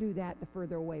don't do that, the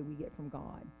further away we get from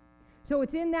God. So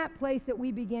it's in that place that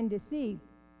we begin to see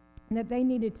that they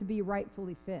needed to be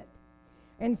rightfully fit.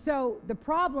 And so the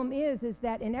problem is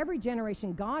that in every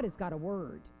generation, God has got a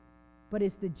word, but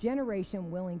is the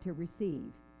generation willing to receive?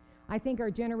 I think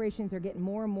our generations are getting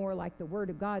more and more like the Word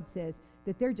of God says,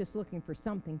 that they're just looking for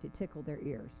something to tickle their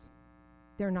ears.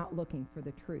 They're not looking for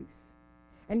the truth.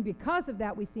 And because of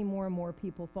that, we see more and more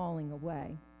people falling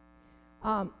away.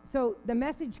 So the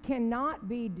message cannot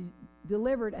be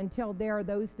delivered until there are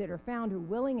those that are found who are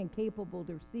willing and capable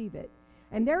to receive it.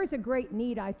 And there is a great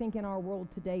need, I think, in our world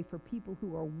today for people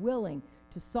who are willing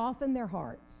to soften their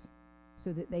hearts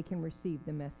so that they can receive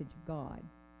the message of God.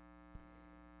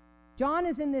 John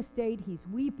is in this state. He's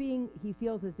weeping. He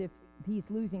feels as if he's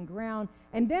losing ground.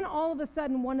 And then all of a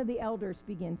sudden, one of the elders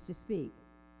begins to speak.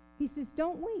 He says,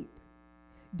 "Don't weep.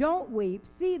 Don't weep.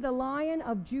 See, the Lion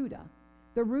of Judah,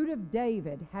 the Root of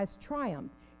David, has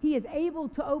triumphed. He is able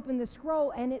to open the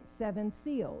scroll and its 7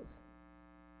 seals."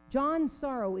 John's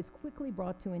sorrow is quickly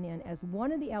brought to an end as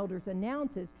one of the elders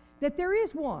announces that there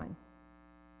is one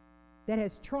that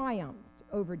has triumphed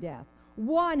over death,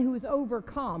 one who is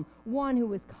overcome, one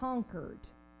who is conquered.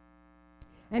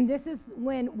 And this is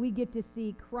when we get to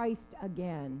see Christ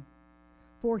again.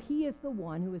 For he is the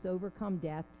one who has overcome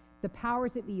death, the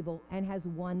powers of evil, and has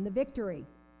won the victory.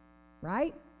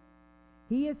 Right?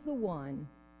 He is the one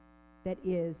that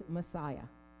is Messiah.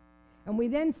 And we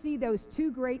then see those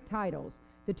 2 great titles.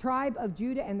 The tribe of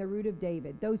Judah and the root of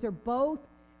David. Those are both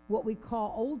what we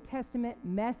call Old Testament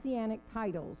messianic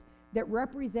titles that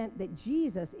represent that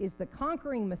Jesus is the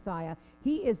conquering Messiah.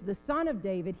 He is the Son of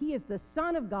David. He is the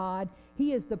Son of God.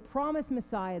 He is the promised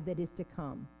Messiah that is to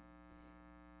come.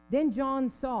 Then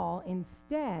John saw,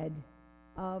 instead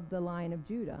of the Lion of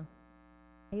Judah,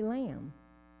 a lamb.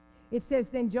 It says,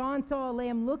 then John saw a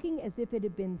lamb looking as if it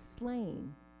had been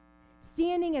slain,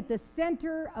 standing at the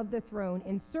center of the throne,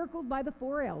 encircled by the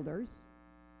four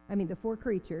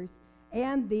creatures,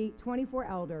 and the 24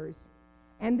 elders.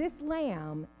 And this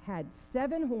lamb had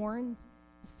 7 horns,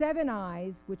 7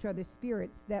 eyes, which are the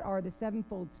spirits that are the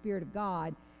sevenfold Spirit of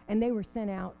God, and they were sent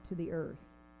out to the earth.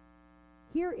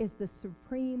 Here is the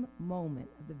supreme moment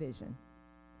of the vision.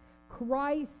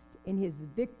 Christ, in his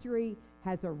victory,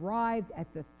 has arrived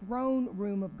at the throne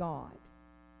room of God.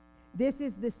 This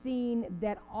is the scene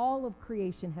that all of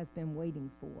creation has been waiting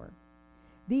for.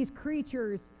 These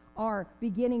creatures are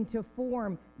beginning to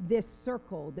form this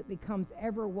circle that becomes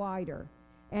ever wider.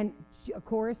 And, of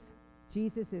course,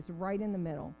 Jesus is right in the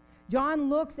middle. John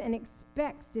looks and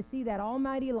expects to see that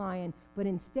almighty lion, but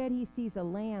instead he sees a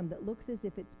lamb that looks as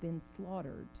if it's been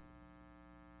slaughtered.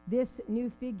 This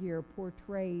new figure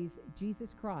portrays Jesus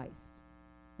Christ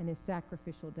and his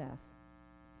sacrificial death.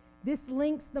 This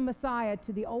links the Messiah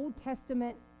to the Old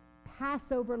Testament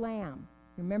Passover lamb.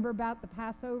 Remember about the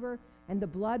Passover and the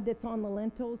blood that's on the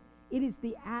lintels? It is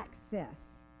the access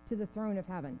to the throne of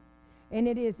heaven. And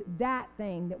it is that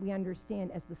thing that we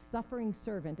understand as the suffering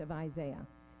servant of Isaiah.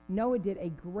 Noah did a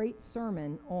great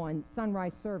sermon on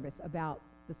sunrise service about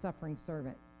the suffering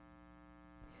servant.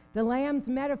 The lamb's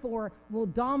metaphor will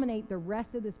dominate the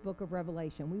rest of this book of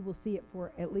Revelation. We will see it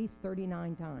for at least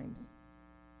 39 times.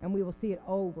 And we will see it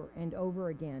over and over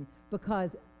again,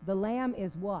 because the lamb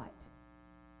is what?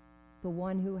 The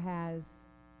one who has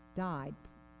died,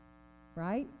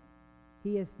 right?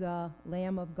 He is the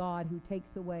Lamb of God who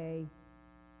takes away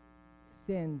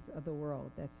sins of the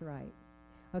world. That's right.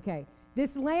 Okay,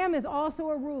 this lamb is also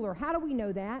a ruler. How do we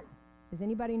know that? Does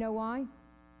anybody know why?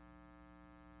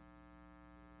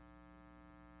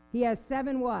 He has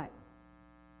 7 what?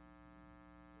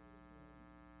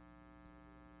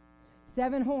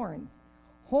 7 horns.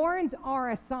 Horns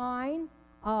are a sign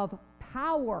of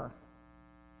power.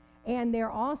 And they're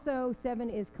also, 7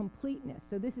 is completeness.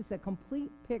 So this is a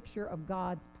complete picture of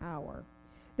God's power.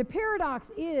 The paradox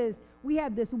is we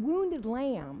have this wounded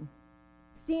lamb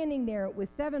standing there with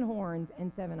 7 horns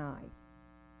and 7 eyes.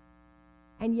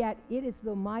 And yet it is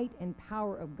the might and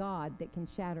power of God that can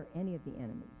shatter any of the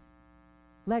enemies.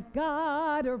 Let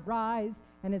God arise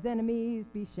and his enemies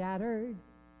be shattered.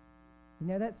 You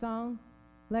know that song?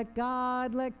 Let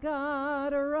God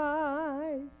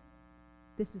arise.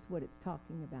 This is what it's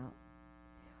talking about.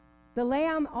 The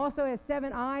lamb also has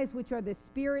 7 eyes, which are the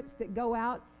spirits that go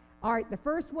out. All right, the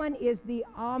first one is the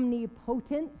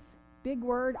omnipotence. Big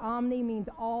word. Omni means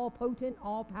all potent,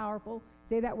 all powerful.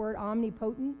 Say that word,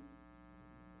 omnipotent.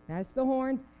 That's the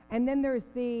horns. And then there's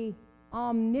the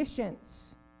omniscience.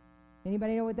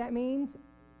 Anybody know what that means?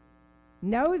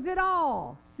 Knows it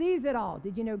all, sees it all.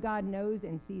 Did you know God knows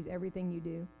and sees everything you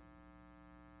do?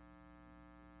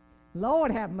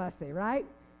 Lord have mercy, right?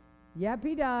 Yep,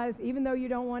 he does, even though you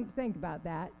don't want to think about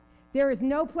that. There is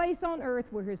no place on earth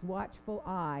where his watchful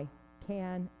eye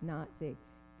cannot see.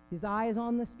 His eye is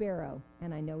on the sparrow,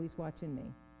 and I know he's watching me.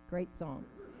 Great song.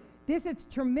 This is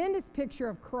a tremendous picture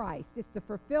of Christ. It's the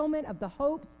fulfillment of the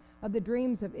hopes of the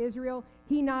dreams of Israel.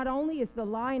 He not only is the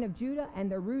Lion of Judah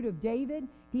and the root of David,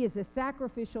 he is a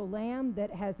sacrificial lamb that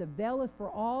has availeth for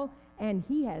all, and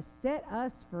he has set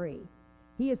us free.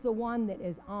 He is the one that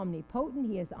is omnipotent.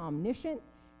 He is omniscient.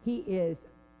 He is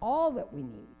all that we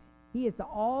need. He is the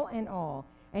all and all.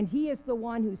 And he is the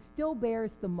one who still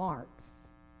bears the marks.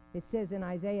 It says in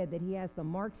Isaiah that he has the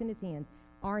marks in his hands.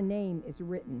 Our name is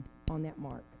written on that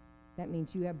mark. That means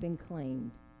you have been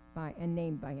claimed by and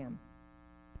named by him.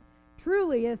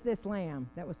 Truly is this lamb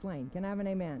that was slain. Can I have an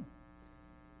amen?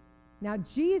 Now,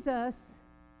 Jesus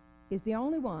is the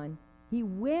only one. He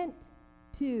went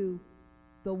to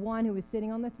the one who is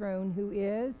sitting on the throne, who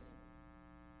is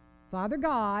Father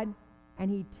God,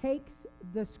 and he takes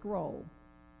the scroll.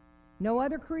 No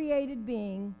other created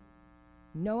being,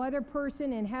 no other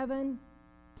person in heaven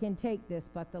can take this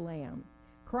but the Lamb.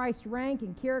 Christ's rank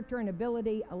and character and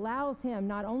ability allows him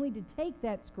not only to take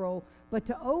that scroll, but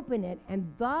to open it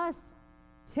and thus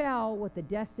tell what the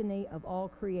destiny of all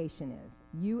creation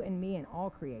is. You and me and all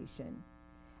creation.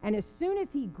 And as soon as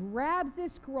he grabs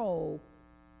this scroll,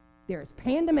 there's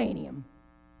pandemonium,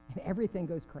 and everything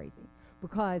goes crazy,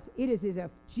 because it is as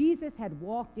if Jesus had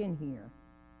walked in here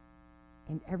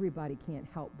and everybody can't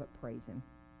help but praise him.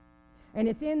 And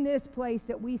it's in this place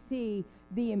that we see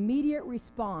the immediate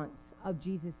response of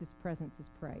Jesus' presence is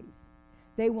praise.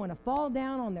 They want to fall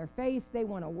down on their face. They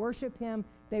want to worship him.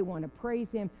 They want to praise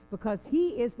him because he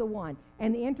is the one.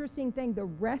 And the interesting thing, the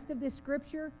rest of this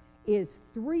scripture is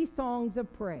 3 songs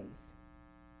of praise.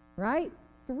 Right?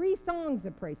 3 songs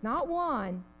of praise. Not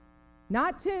 1,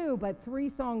 not 2, but 3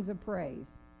 songs of praise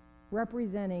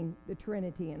representing the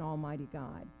Trinity and Almighty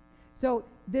God. So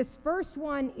this first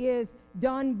one is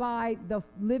done by the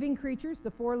living creatures,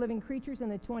 the 4 living creatures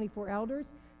and the 24 elders.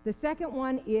 The second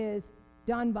one is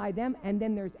done by them, and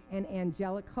then there's an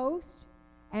angelic host.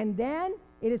 And then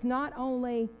it is not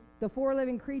only the 4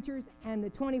 living creatures and the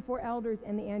 24 elders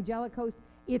and the angelic host,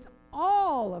 it's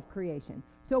all of creation.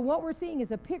 So what we're seeing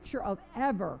is a picture of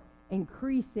ever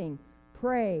increasing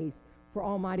praise for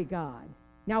Almighty God.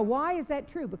 Now, why is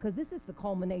that true? Because this is the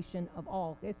culmination of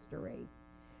all history.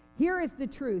 Here is the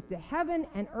truth. The heaven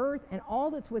and earth and all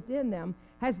that's within them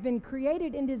has been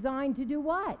created and designed to do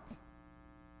what?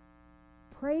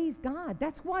 Praise God.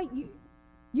 That's why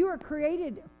you are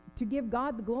created to give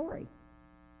God the glory.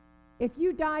 If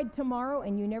you died tomorrow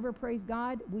and you never praised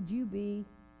God, would you be,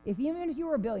 even if you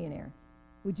were a billionaire,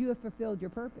 would you have fulfilled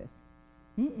your purpose?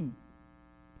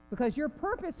 Because your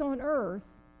purpose on earth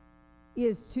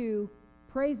is to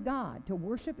praise God, to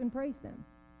worship and praise them.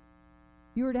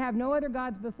 You are to have no other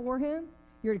gods before him.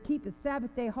 You're to keep the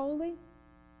Sabbath day holy,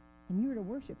 and you're to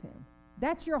worship him.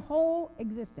 That's your whole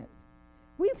existence.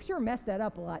 We've sure messed that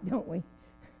up a lot, don't we?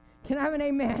 Can I have an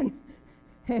amen?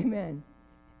 Amen.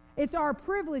 It's our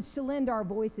privilege to lend our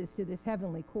voices to this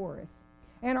heavenly chorus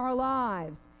and our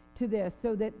lives to this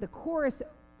so that the chorus,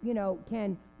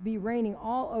 can be reigning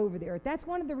all over the earth. That's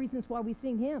one of the reasons why we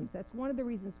sing hymns. That's one of the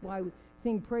reasons why we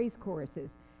sing praise choruses.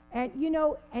 And,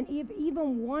 and if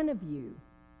even one of you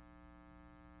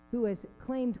who has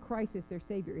claimed Christ as their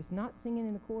Savior is not singing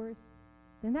in the chorus,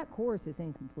 then that chorus is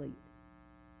incomplete.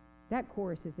 That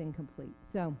chorus is incomplete.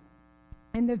 So,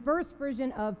 in the first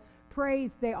version of praise,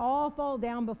 they all fall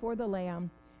down before the Lamb,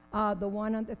 the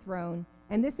one on the throne,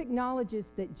 and this acknowledges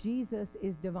that Jesus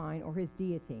is divine, or his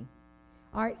deity.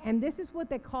 All right, and this is what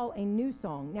they call a new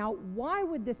song. Now, why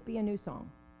would this be a new song?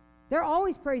 They're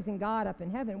always praising God up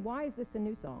in heaven. Why is this a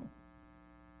new song?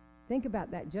 Think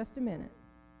about that just a minute.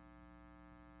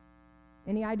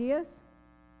 Any ideas?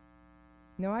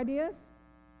 No ideas?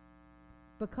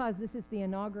 Because this is the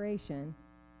inauguration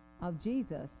of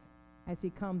Jesus as he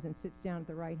comes and sits down at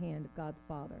the right hand of God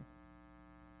the Father.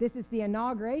 This is the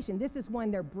inauguration. This is when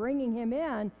they're bringing him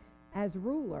in as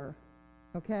ruler,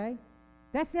 okay?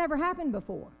 That's never happened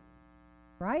before,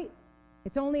 right?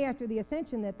 It's only after the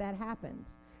ascension that happens.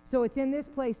 So it's in this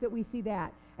place that we see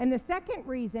that. And the second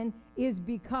reason is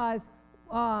because,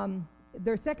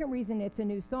 their second reason it's a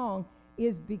new song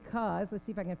is because, let's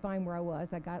see if I can find where I was.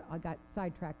 I got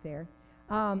sidetracked there.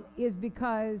 Is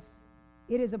because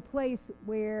it is a place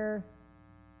where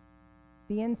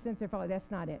the incense are falling.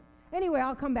 That's not it. Anyway,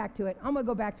 I'll come back to it. I'm going to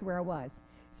go back to where I was.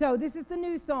 So this is the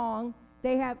new song.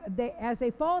 As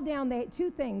they fall down, they had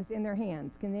 2 things in their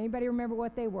hands. Can anybody remember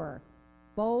what they were?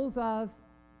 Bowls of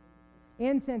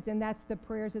incense, and that's the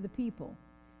prayers of the people.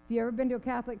 If you've ever been to a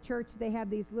Catholic church, they have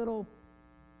these little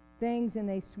things, and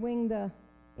they swing the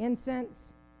incense.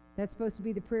 That's supposed to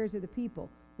be the prayers of the people.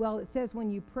 Well, it says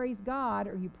when you praise God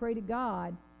or you pray to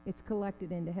God, it's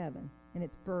collected into heaven, and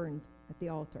it's burned at the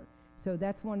altar. So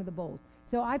that's one of the bowls.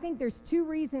 So I think there's 2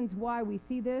 reasons why we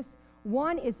see this.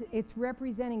 One is it's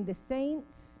representing the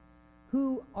saints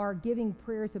who are giving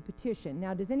prayers of petition.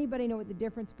 Now, does anybody know what the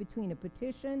difference between a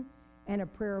petition and a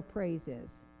prayer of praise is?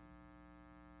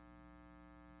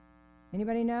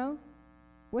 Anybody know?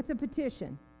 What's a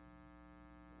petition?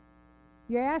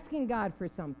 You're asking God for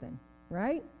something,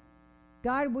 right?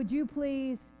 God, would you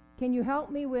please, can you help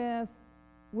me with,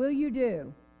 will you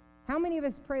do? How many of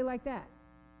us pray like that?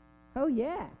 Oh,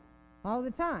 yeah, all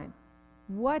the time.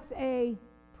 What's a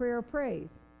prayer of praise?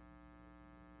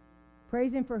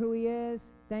 Praise him for who he is,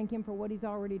 thank him for what he's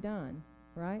already done,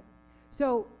 right?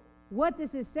 So what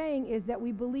this is saying is that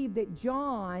we believe that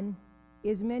John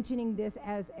is mentioning this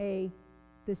as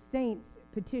the saints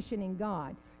petitioning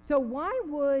God. So why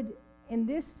would, in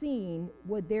this scene,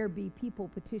 would there be people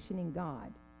petitioning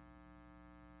God?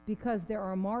 Because there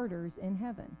are martyrs in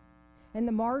heaven. And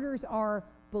the martyrs are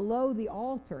below the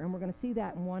altar, and we're going to see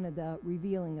that in one of the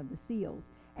revealing of the seals.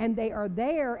 And they are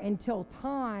there until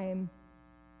time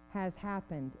has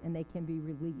happened and they can be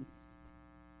released.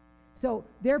 So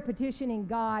they're petitioning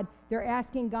God. They're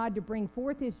asking God to bring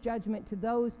forth his judgment to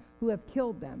those who have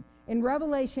killed them. In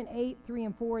Revelation 8, 3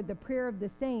 and 4, the prayer of the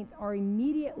saints are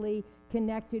immediately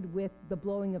connected with the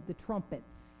blowing of the trumpets.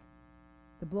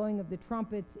 The blowing of the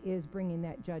trumpets is bringing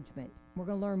that judgment. We're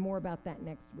going to learn more about that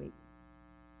next week.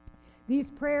 These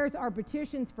prayers are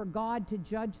petitions for God to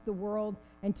judge the world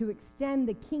and to extend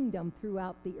the kingdom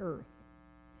throughout the earth.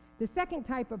 The second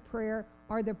type of prayer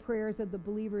are the prayers of the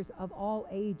believers of all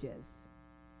ages.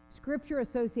 Scripture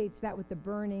associates that with the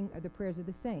burning of the prayers of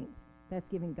the saints. That's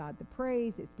giving God the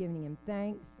praise. It's giving him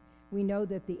thanks. We know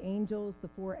that the angels, the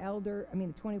 24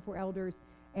 elders,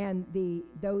 and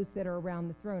those that are around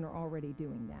the throne are already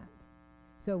doing that.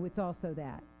 So it's also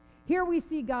that. Here we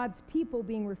see God's people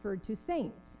being referred to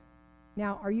saints.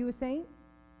 Now, are you a saint?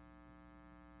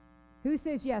 Who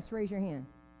says yes? Raise your hand.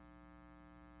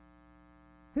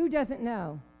 Who doesn't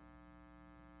know?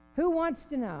 Who wants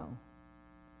to know?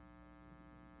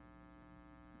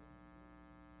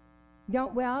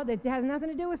 Well, that has nothing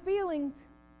to do with feelings.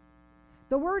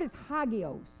 The word is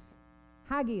hagios.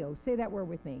 Hagios. Say that word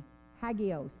with me.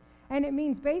 Hagios. And it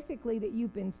means basically that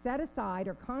you've been set aside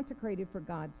or consecrated for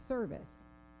God's service.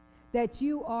 That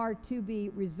you are to be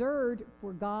reserved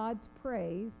for God's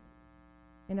praise.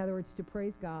 In other words, to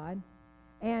praise God.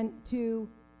 And to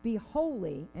be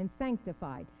holy and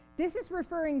sanctified. This is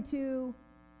referring to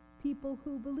people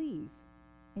who believe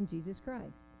in Jesus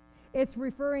Christ. It's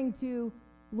referring to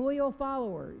loyal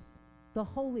followers, the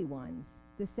holy ones,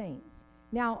 the saints.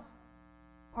 Now,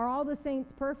 are all the saints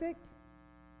perfect?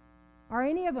 Are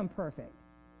any of them perfect?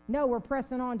 No, we're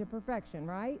pressing on to perfection,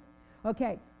 right?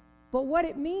 Okay, but what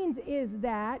it means is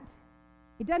that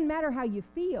it doesn't matter how you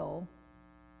feel,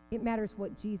 it matters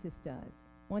what Jesus does.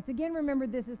 Once again, remember,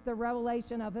 this is the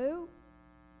revelation of who?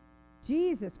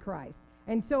 Jesus Christ.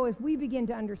 And so if we begin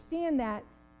to understand that,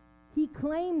 he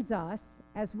claims us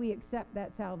as we accept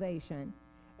that salvation.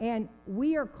 And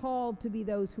we are called to be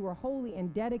those who are holy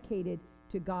and dedicated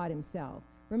to God himself.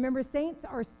 Remember, saints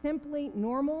are simply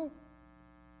normal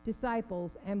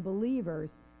disciples and believers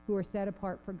who are set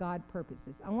apart for God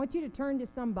purposes. I want you to turn to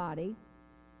somebody,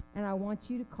 and I want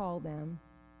you to call them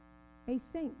a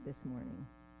saint this morning.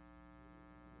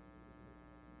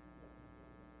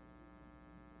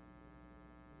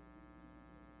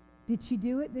 Did she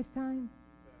do it this time?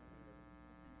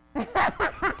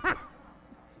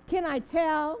 Can I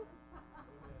tell?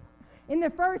 In the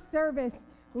first service,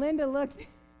 Linda looked.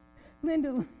 I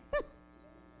don't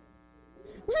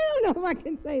know if I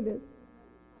can say this.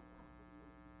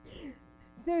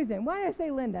 Susan, why did I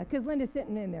say Linda? Because Linda's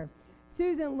sitting in there.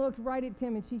 Susan looked right at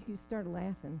Tim and she just started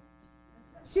laughing.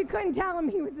 She couldn't tell him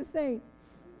he was a saint.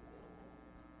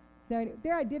 So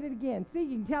there, I did it again. See,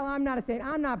 you can tell I'm not a saint.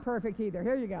 I'm not perfect either.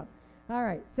 Here you go. All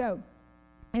right, so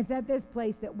it's at this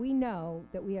place that we know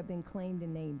that we have been claimed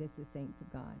and named as the saints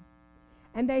of God.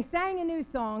 And they sang a new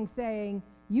song saying,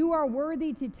 "You are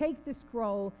worthy to take the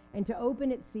scroll and to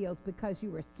open its seals because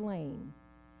you were slain.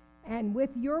 And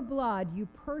with your blood you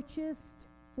purchased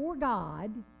for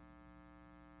God,"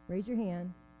 raise your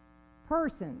hand,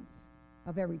 "persons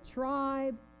of every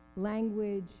tribe,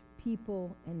 language,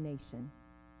 people, and nation."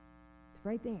 It's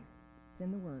right there. It's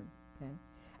in the Word. Okay?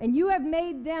 "And you have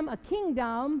made them a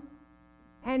kingdom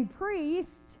and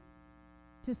priests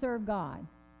to serve God."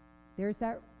 There's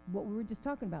that, what we were just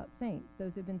talking about, saints,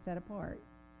 those who have been set apart.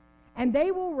 "And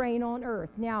they will reign on earth."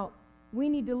 Now, we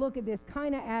need to look at this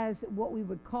kind of as what we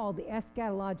would call the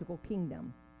eschatological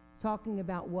kingdom, talking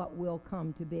about what will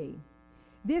come to be.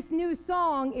 This new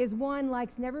song is one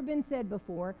like's never been said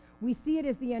before. We see it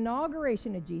as the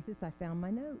inauguration of Jesus. I found my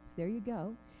notes. There you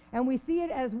go. And we see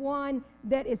it as one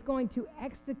that is going to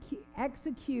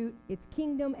execute its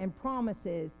kingdom and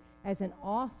promises as an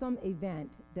awesome event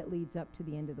that leads up to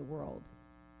the end of the world.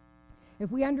 If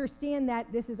we understand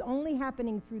that this is only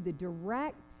happening through the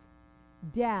direct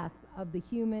death of the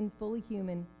human, fully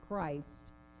human Christ,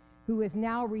 who has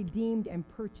now redeemed and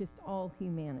purchased all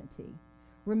humanity.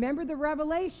 Remember, the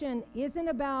revelation isn't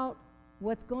about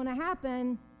what's going to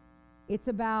happen. It's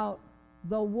about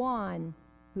the one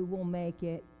who will make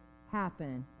it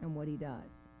happen and what he does.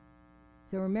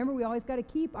 So remember, we always got to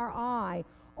keep our eye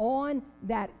on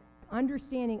that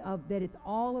understanding of that it's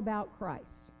all about Christ.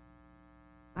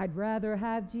 I'd rather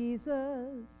have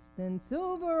Jesus than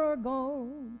silver or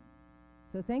gold.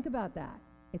 So think about that.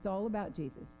 It's all about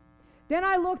Jesus. Then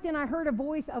I looked and I heard a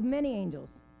voice of many angels.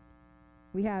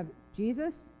 We have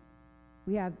Jesus.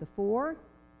 We have the 4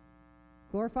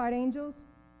 glorified angels.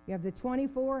 We have the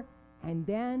 24. And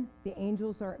then the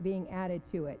angels are being added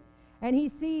to it. And he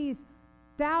sees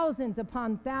thousands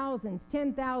upon thousands,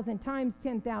 10,000 times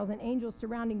 10,000 angels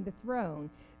surrounding the throne.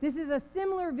 This is a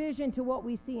similar vision to what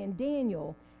we see in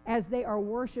Daniel as they are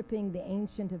worshiping the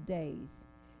Ancient of Days.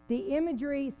 The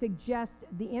imagery suggests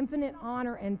the infinite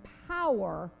honor and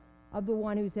power of the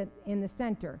one who's in the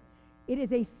center. It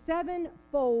is a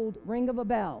sevenfold ring of a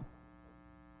bell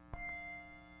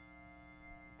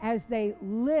as they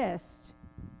list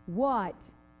what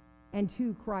and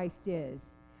who Christ is.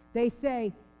 They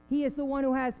say he is the one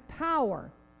who has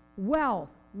power, wealth,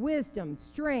 wisdom,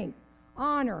 strength,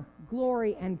 honor,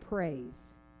 glory, and praise.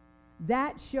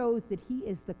 That shows that he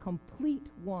is the complete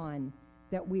one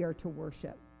that we are to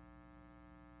worship.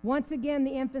 Once again,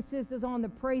 the emphasis is on the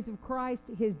praise of Christ,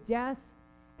 his death,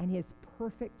 and his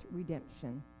perfect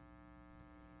redemption.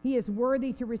 He is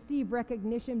worthy to receive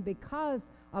recognition because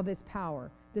of his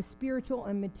power, the spiritual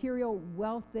and material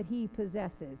wealth that he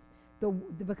possesses,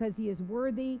 because he is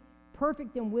worthy,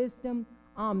 perfect in wisdom,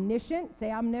 omniscient,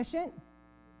 say omniscient,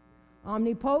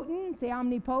 omnipotent, say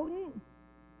omnipotent,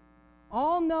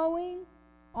 all-knowing,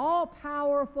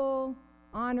 all-powerful,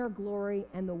 honor, glory,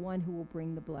 and the one who will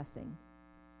bring the blessing.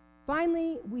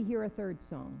 Finally, we hear a third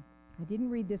song. I didn't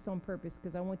read this on purpose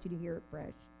because I want you to hear it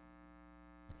fresh.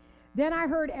 Then I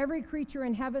heard every creature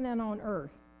in heaven and on earth,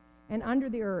 and under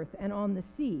the earth, and on the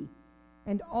sea,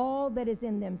 and all that is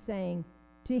in them, saying,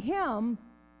 to him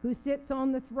who sits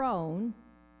on the throne,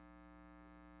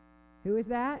 who is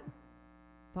that?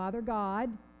 Father God,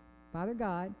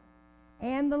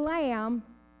 and the Lamb,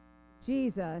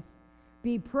 Jesus,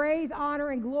 be praise, honor,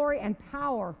 and glory, and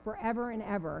power forever and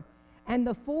ever. And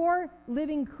the four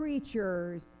living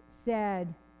creatures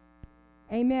said,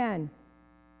 Amen.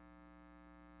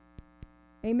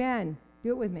 Amen.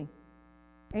 Do it with me.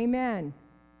 Amen.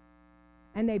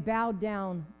 And they bowed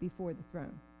down before the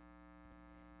throne.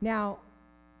 Now,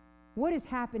 what is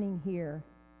happening here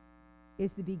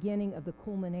is the beginning of the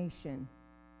culmination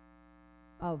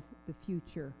of the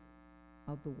future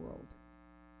of the world.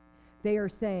 They are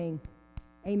saying,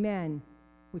 Amen,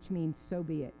 which means so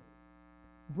be it.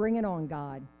 Bring it on,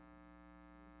 God.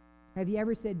 Have you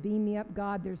ever said, beam me up,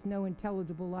 God? There's no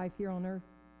intelligible life here on earth.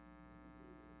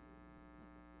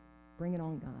 Bring it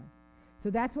on, God. So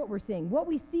that's what we're seeing. What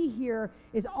we see here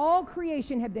is all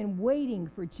creation had been waiting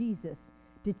for Jesus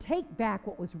to take back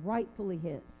what was rightfully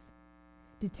his,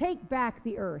 to take back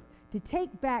the earth, to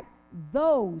take back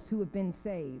those who have been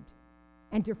saved,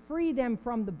 and to free them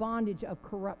from the bondage of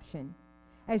corruption.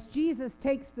 As Jesus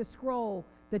takes the scroll,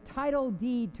 the title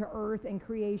deed to earth and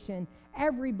creation,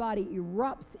 everybody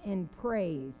erupts in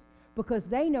praise because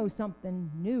they know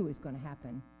something new is going to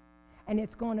happen. And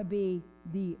it's going to be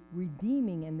the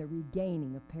redeeming and the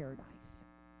regaining of paradise.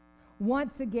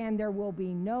 Once again, there will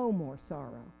be no more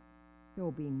sorrow. There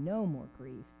will be no more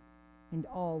grief. And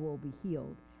all will be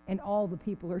healed. And all the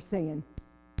people are saying,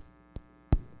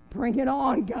 bring it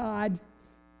on, God.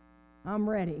 I'm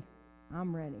ready.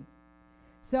 I'm ready.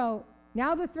 So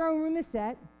now the throne room is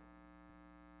set.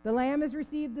 The Lamb has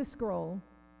received the scroll.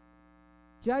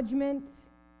 Judgment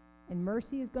and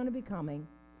mercy is going to be coming.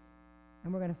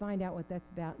 And we're going to find out what that's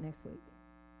about next week.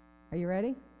 Are you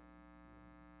ready?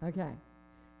 Okay.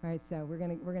 All right, so we're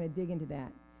going to dig into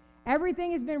that.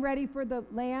 Everything has been ready for the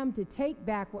Lamb to take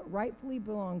back what rightfully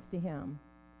belongs to him.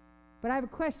 But I have a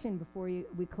question before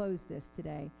we close this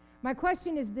today. My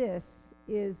question is this,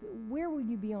 is where will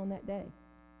you be on that day?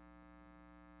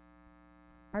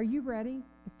 Are you ready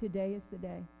if today is the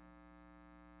day?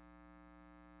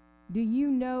 Do you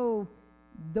know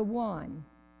the one,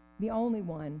 the only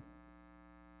one,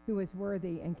 who is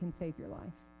worthy and can save your life?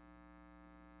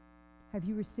 Have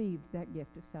you received that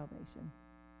gift of salvation?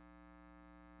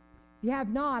 If you have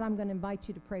not, I'm going to invite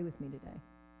you to pray with me today.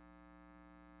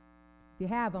 If you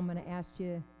have, I'm going to ask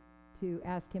you to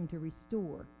ask him to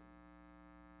restore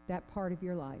that part of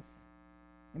your life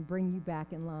and bring you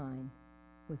back in line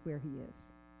with where he is.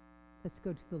 Let's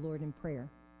go to the Lord in prayer.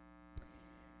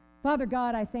 Father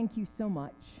God, I thank you so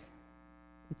much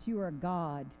that you are a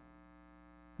God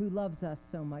who loves us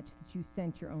so much that you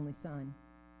sent your only Son,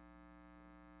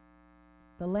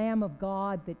 the Lamb of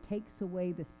God that takes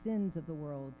away the sins of the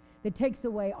world, that takes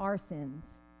away our sins.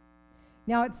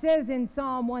 Now it says in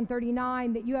Psalm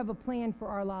 139 that you have a plan for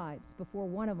our lives before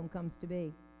one of them comes to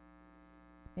be.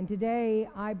 And today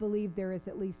I believe there is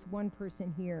at least one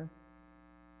person here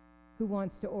who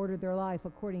wants to order their life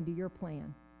according to your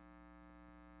plan.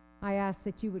 I ask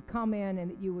that you would come in and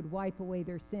that you would wipe away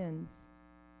their sins,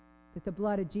 that the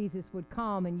blood of Jesus would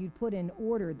come and you'd put in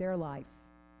order their life,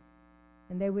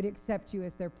 and they would accept you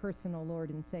as their personal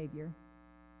Lord and Savior.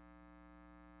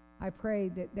 I pray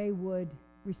that they would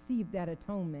receive that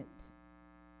atonement.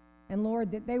 And Lord,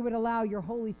 that they would allow your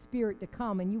Holy Spirit to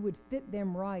come and you would fit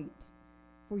them right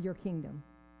for your kingdom.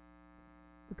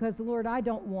 Because Lord, I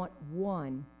don't want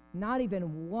one, not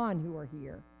even one who are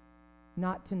here,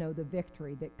 not to know the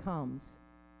victory that comes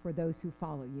for those who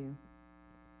follow you.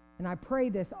 And I pray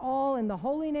this all in the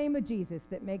holy name of Jesus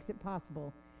that makes it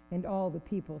possible. And all the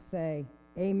people say,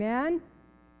 amen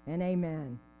and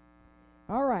amen.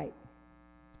 All right.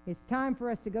 It's time for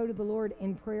us to go to the Lord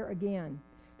in prayer again.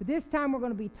 But this time we're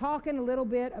going to be talking a little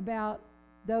bit about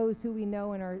those who we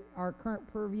know in our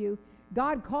current purview.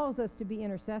 God calls us to be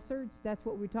intercessors. That's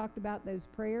what we talked about, those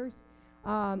prayers,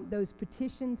 those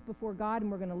petitions before God,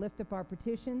 and we're going to lift up our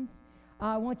petitions.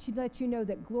 I want to let you know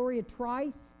that Gloria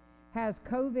Trice has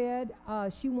COVID.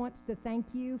 She wants to thank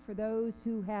you for those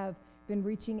who have been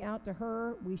reaching out to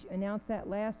her. We announced that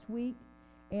last week.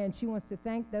 And she wants to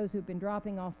thank those who have been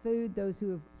dropping off food, those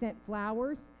who have sent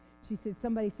flowers. She said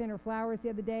somebody sent her flowers the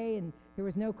other day and there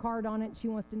was no card on it. She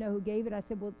wants to know who gave it. I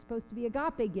said, well, it's supposed to be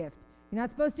agape gift. You're not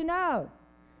supposed to know.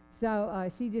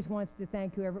 So she just wants to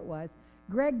thank whoever it was.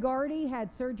 Greg Gardy had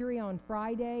surgery on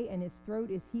Friday and his throat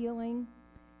is healing.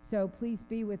 So please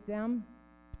be with them.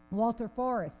 Walter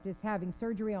Forrest is having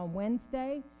surgery on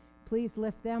Wednesday. Please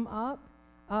lift them up.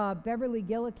 Beverly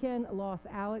Gillikin lost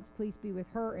Alex. Please be with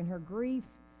her in her grief.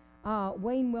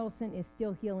 Wayne Wilson is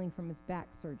still healing from his back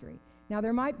surgery. Now,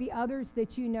 there might be others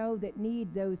that you know that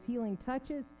need those healing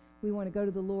touches. We want to go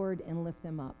to the Lord and lift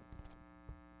them up.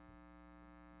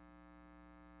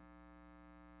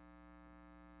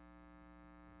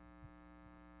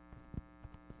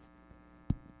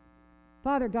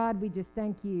 Father God, we just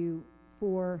thank you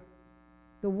for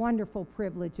the wonderful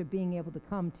privilege of being able to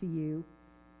come to you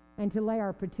and to lay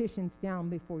our petitions down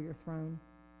before your throne.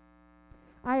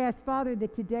 I ask, Father,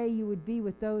 that today you would be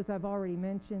with those I've already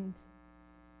mentioned,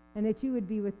 and that you would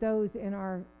be with those in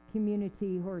our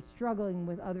community who are struggling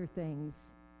with other things.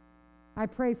 I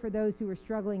pray for those who are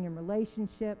struggling in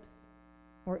relationships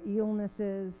or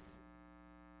illnesses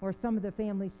or some of the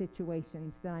family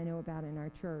situations that I know about in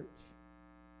our church.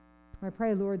 I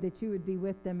pray, Lord, that you would be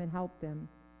with them and help them,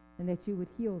 and that you would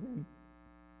heal them.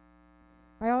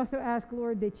 I also ask,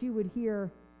 Lord, that you would hear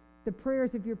the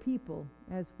prayers of your people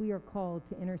as we are called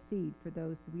to intercede for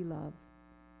those that we love.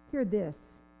 Hear this,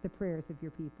 the prayers of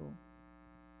your people.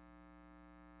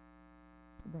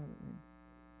 Robert,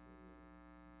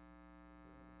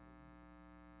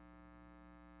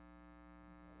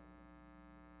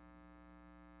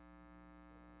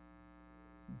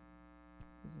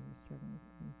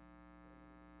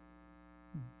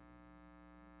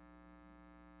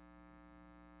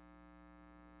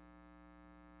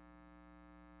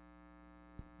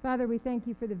 Father, we thank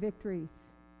you for the victories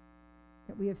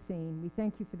that we have seen. We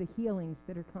thank you for the healings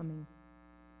that are coming.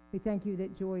 We thank you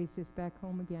that Joyce is back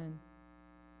home again.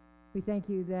 We thank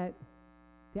you that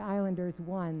the Islanders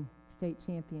won state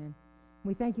champion.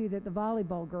 We thank you that the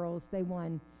volleyball girls, they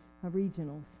won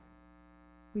regionals.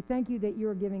 We thank you that you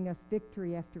are giving us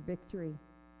victory after victory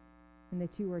and that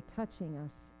you are touching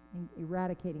us and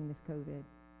eradicating this COVID.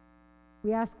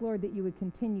 We ask, Lord, that you would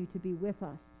continue to be with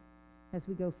us as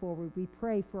we go forward. We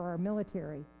pray for our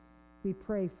military. We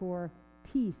pray for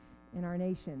peace in our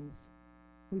nations.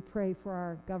 We pray for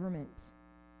our government.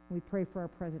 We pray for our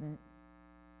president.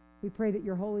 We pray that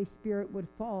your Holy Spirit would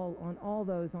fall on all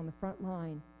those on the front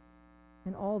line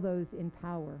and all those in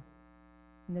power,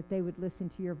 and that they would listen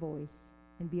to your voice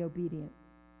and be obedient,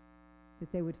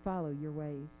 that they would follow your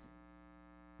ways.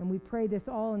 And we pray this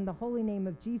all in the holy name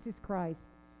of Jesus Christ,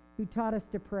 who taught us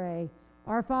to pray,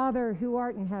 Our Father who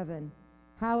art in heaven,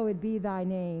 hallowed be thy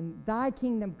name. Thy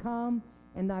kingdom come,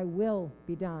 and thy will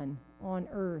be done on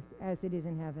earth as it is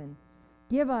in heaven.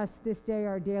 Give us this day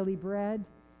our daily bread,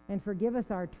 and forgive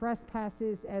us our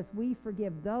trespasses as we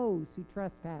forgive those who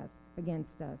trespass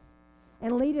against us.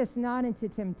 And lead us not into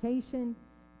temptation,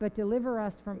 but deliver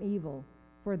us from evil.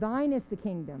 For thine is the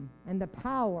kingdom, and the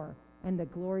power, and the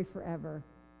glory forever.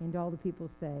 And all the people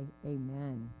say,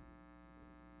 amen.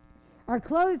 Our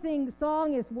closing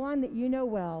song is one that you know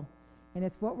well, and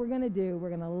it's what we're going to do. We're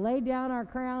going to lay down our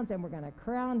crowns, and we're going to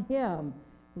crown him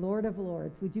Lord of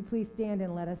Lords. Would you please stand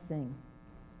and let us sing?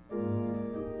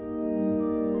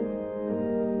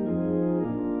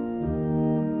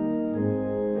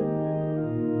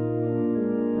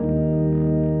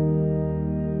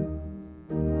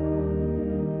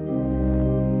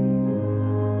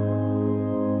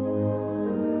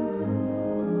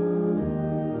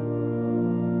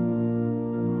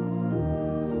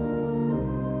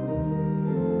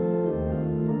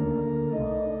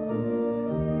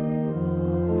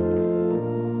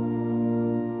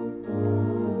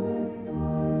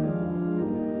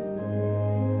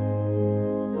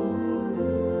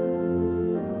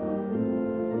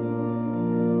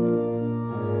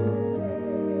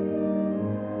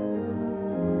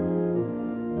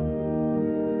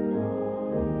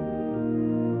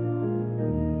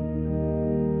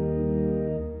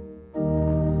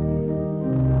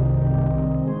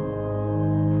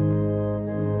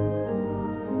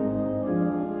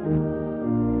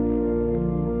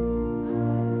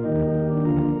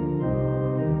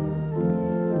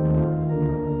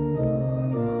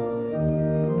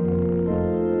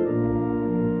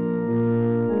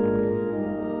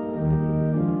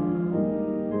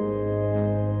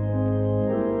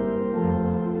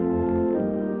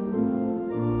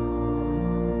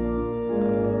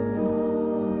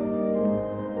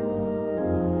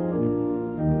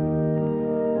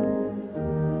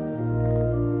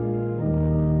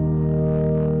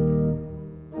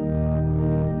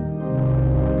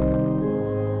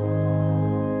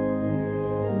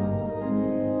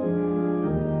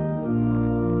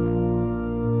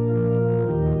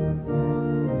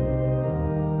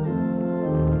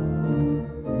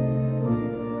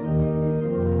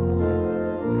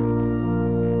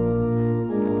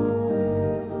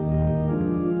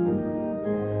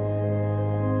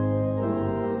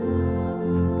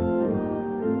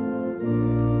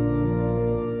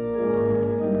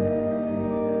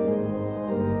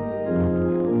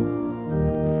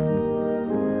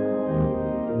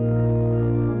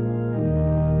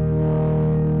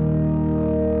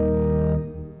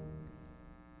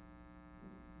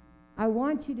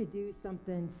 want you to do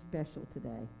something special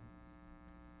today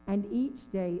and each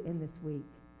day in this week.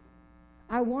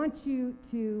 I want you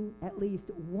to, at least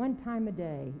one time a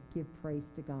day, give praise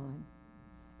to God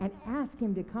and ask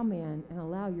him to come in and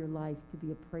allow your life to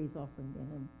be a praise offering to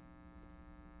him.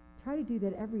 Try to do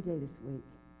that every day this week,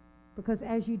 because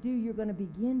as you do, you're going to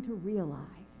begin to realize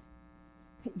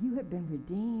that you have been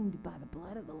redeemed by the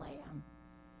blood of the Lamb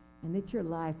and that your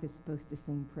life is supposed to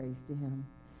sing praise to him.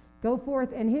 Go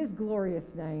forth in his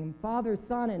glorious name, Father,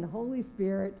 Son, and Holy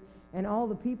Spirit, and all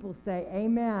the people say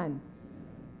amen.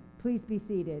 Please be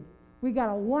seated. We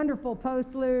got a wonderful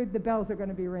postlude. The bells are going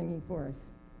to be ringing for us.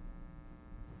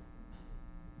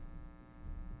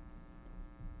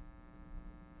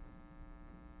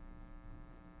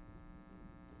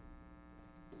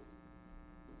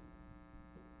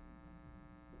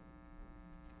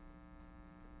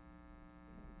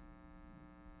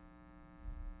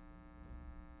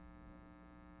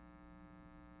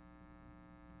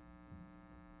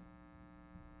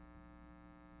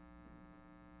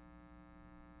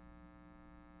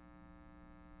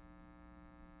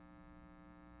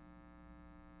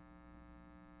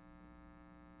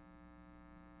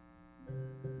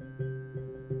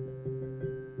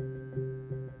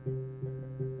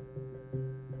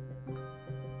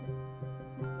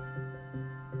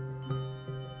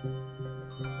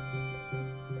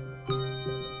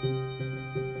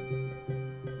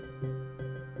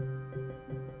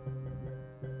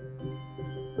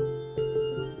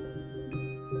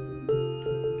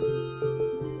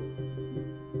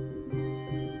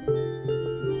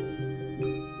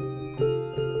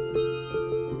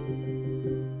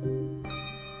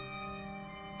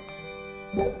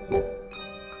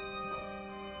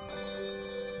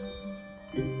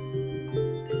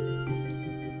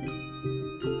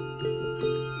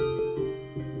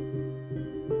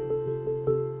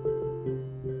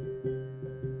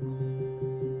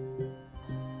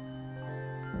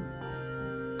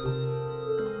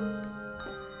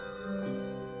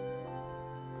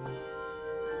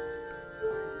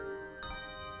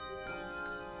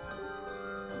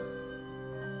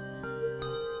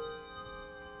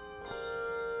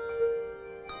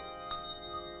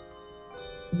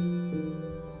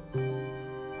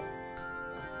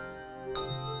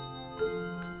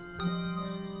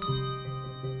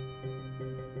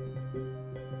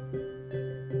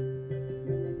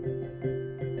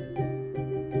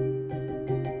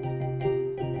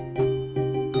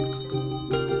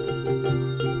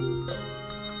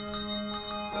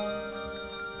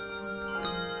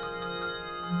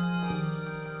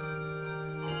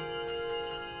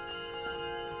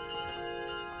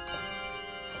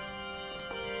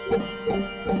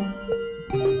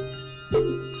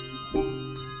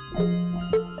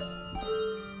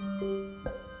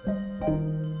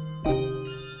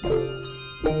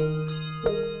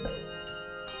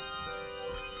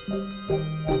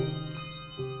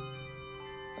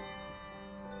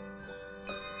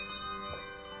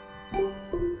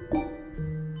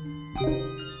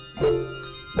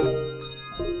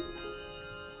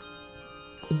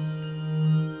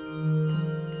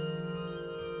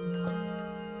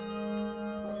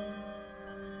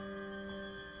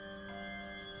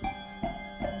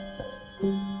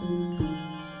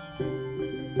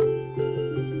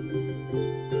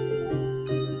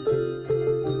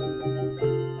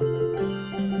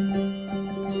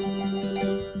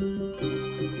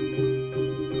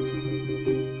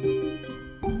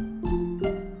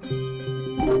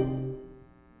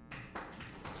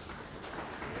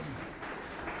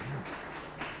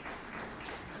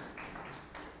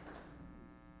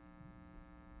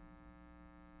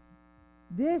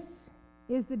 This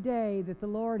is the day that the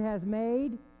Lord has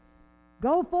made.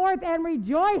 Go forth and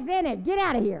rejoice in it. Get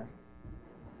out of here.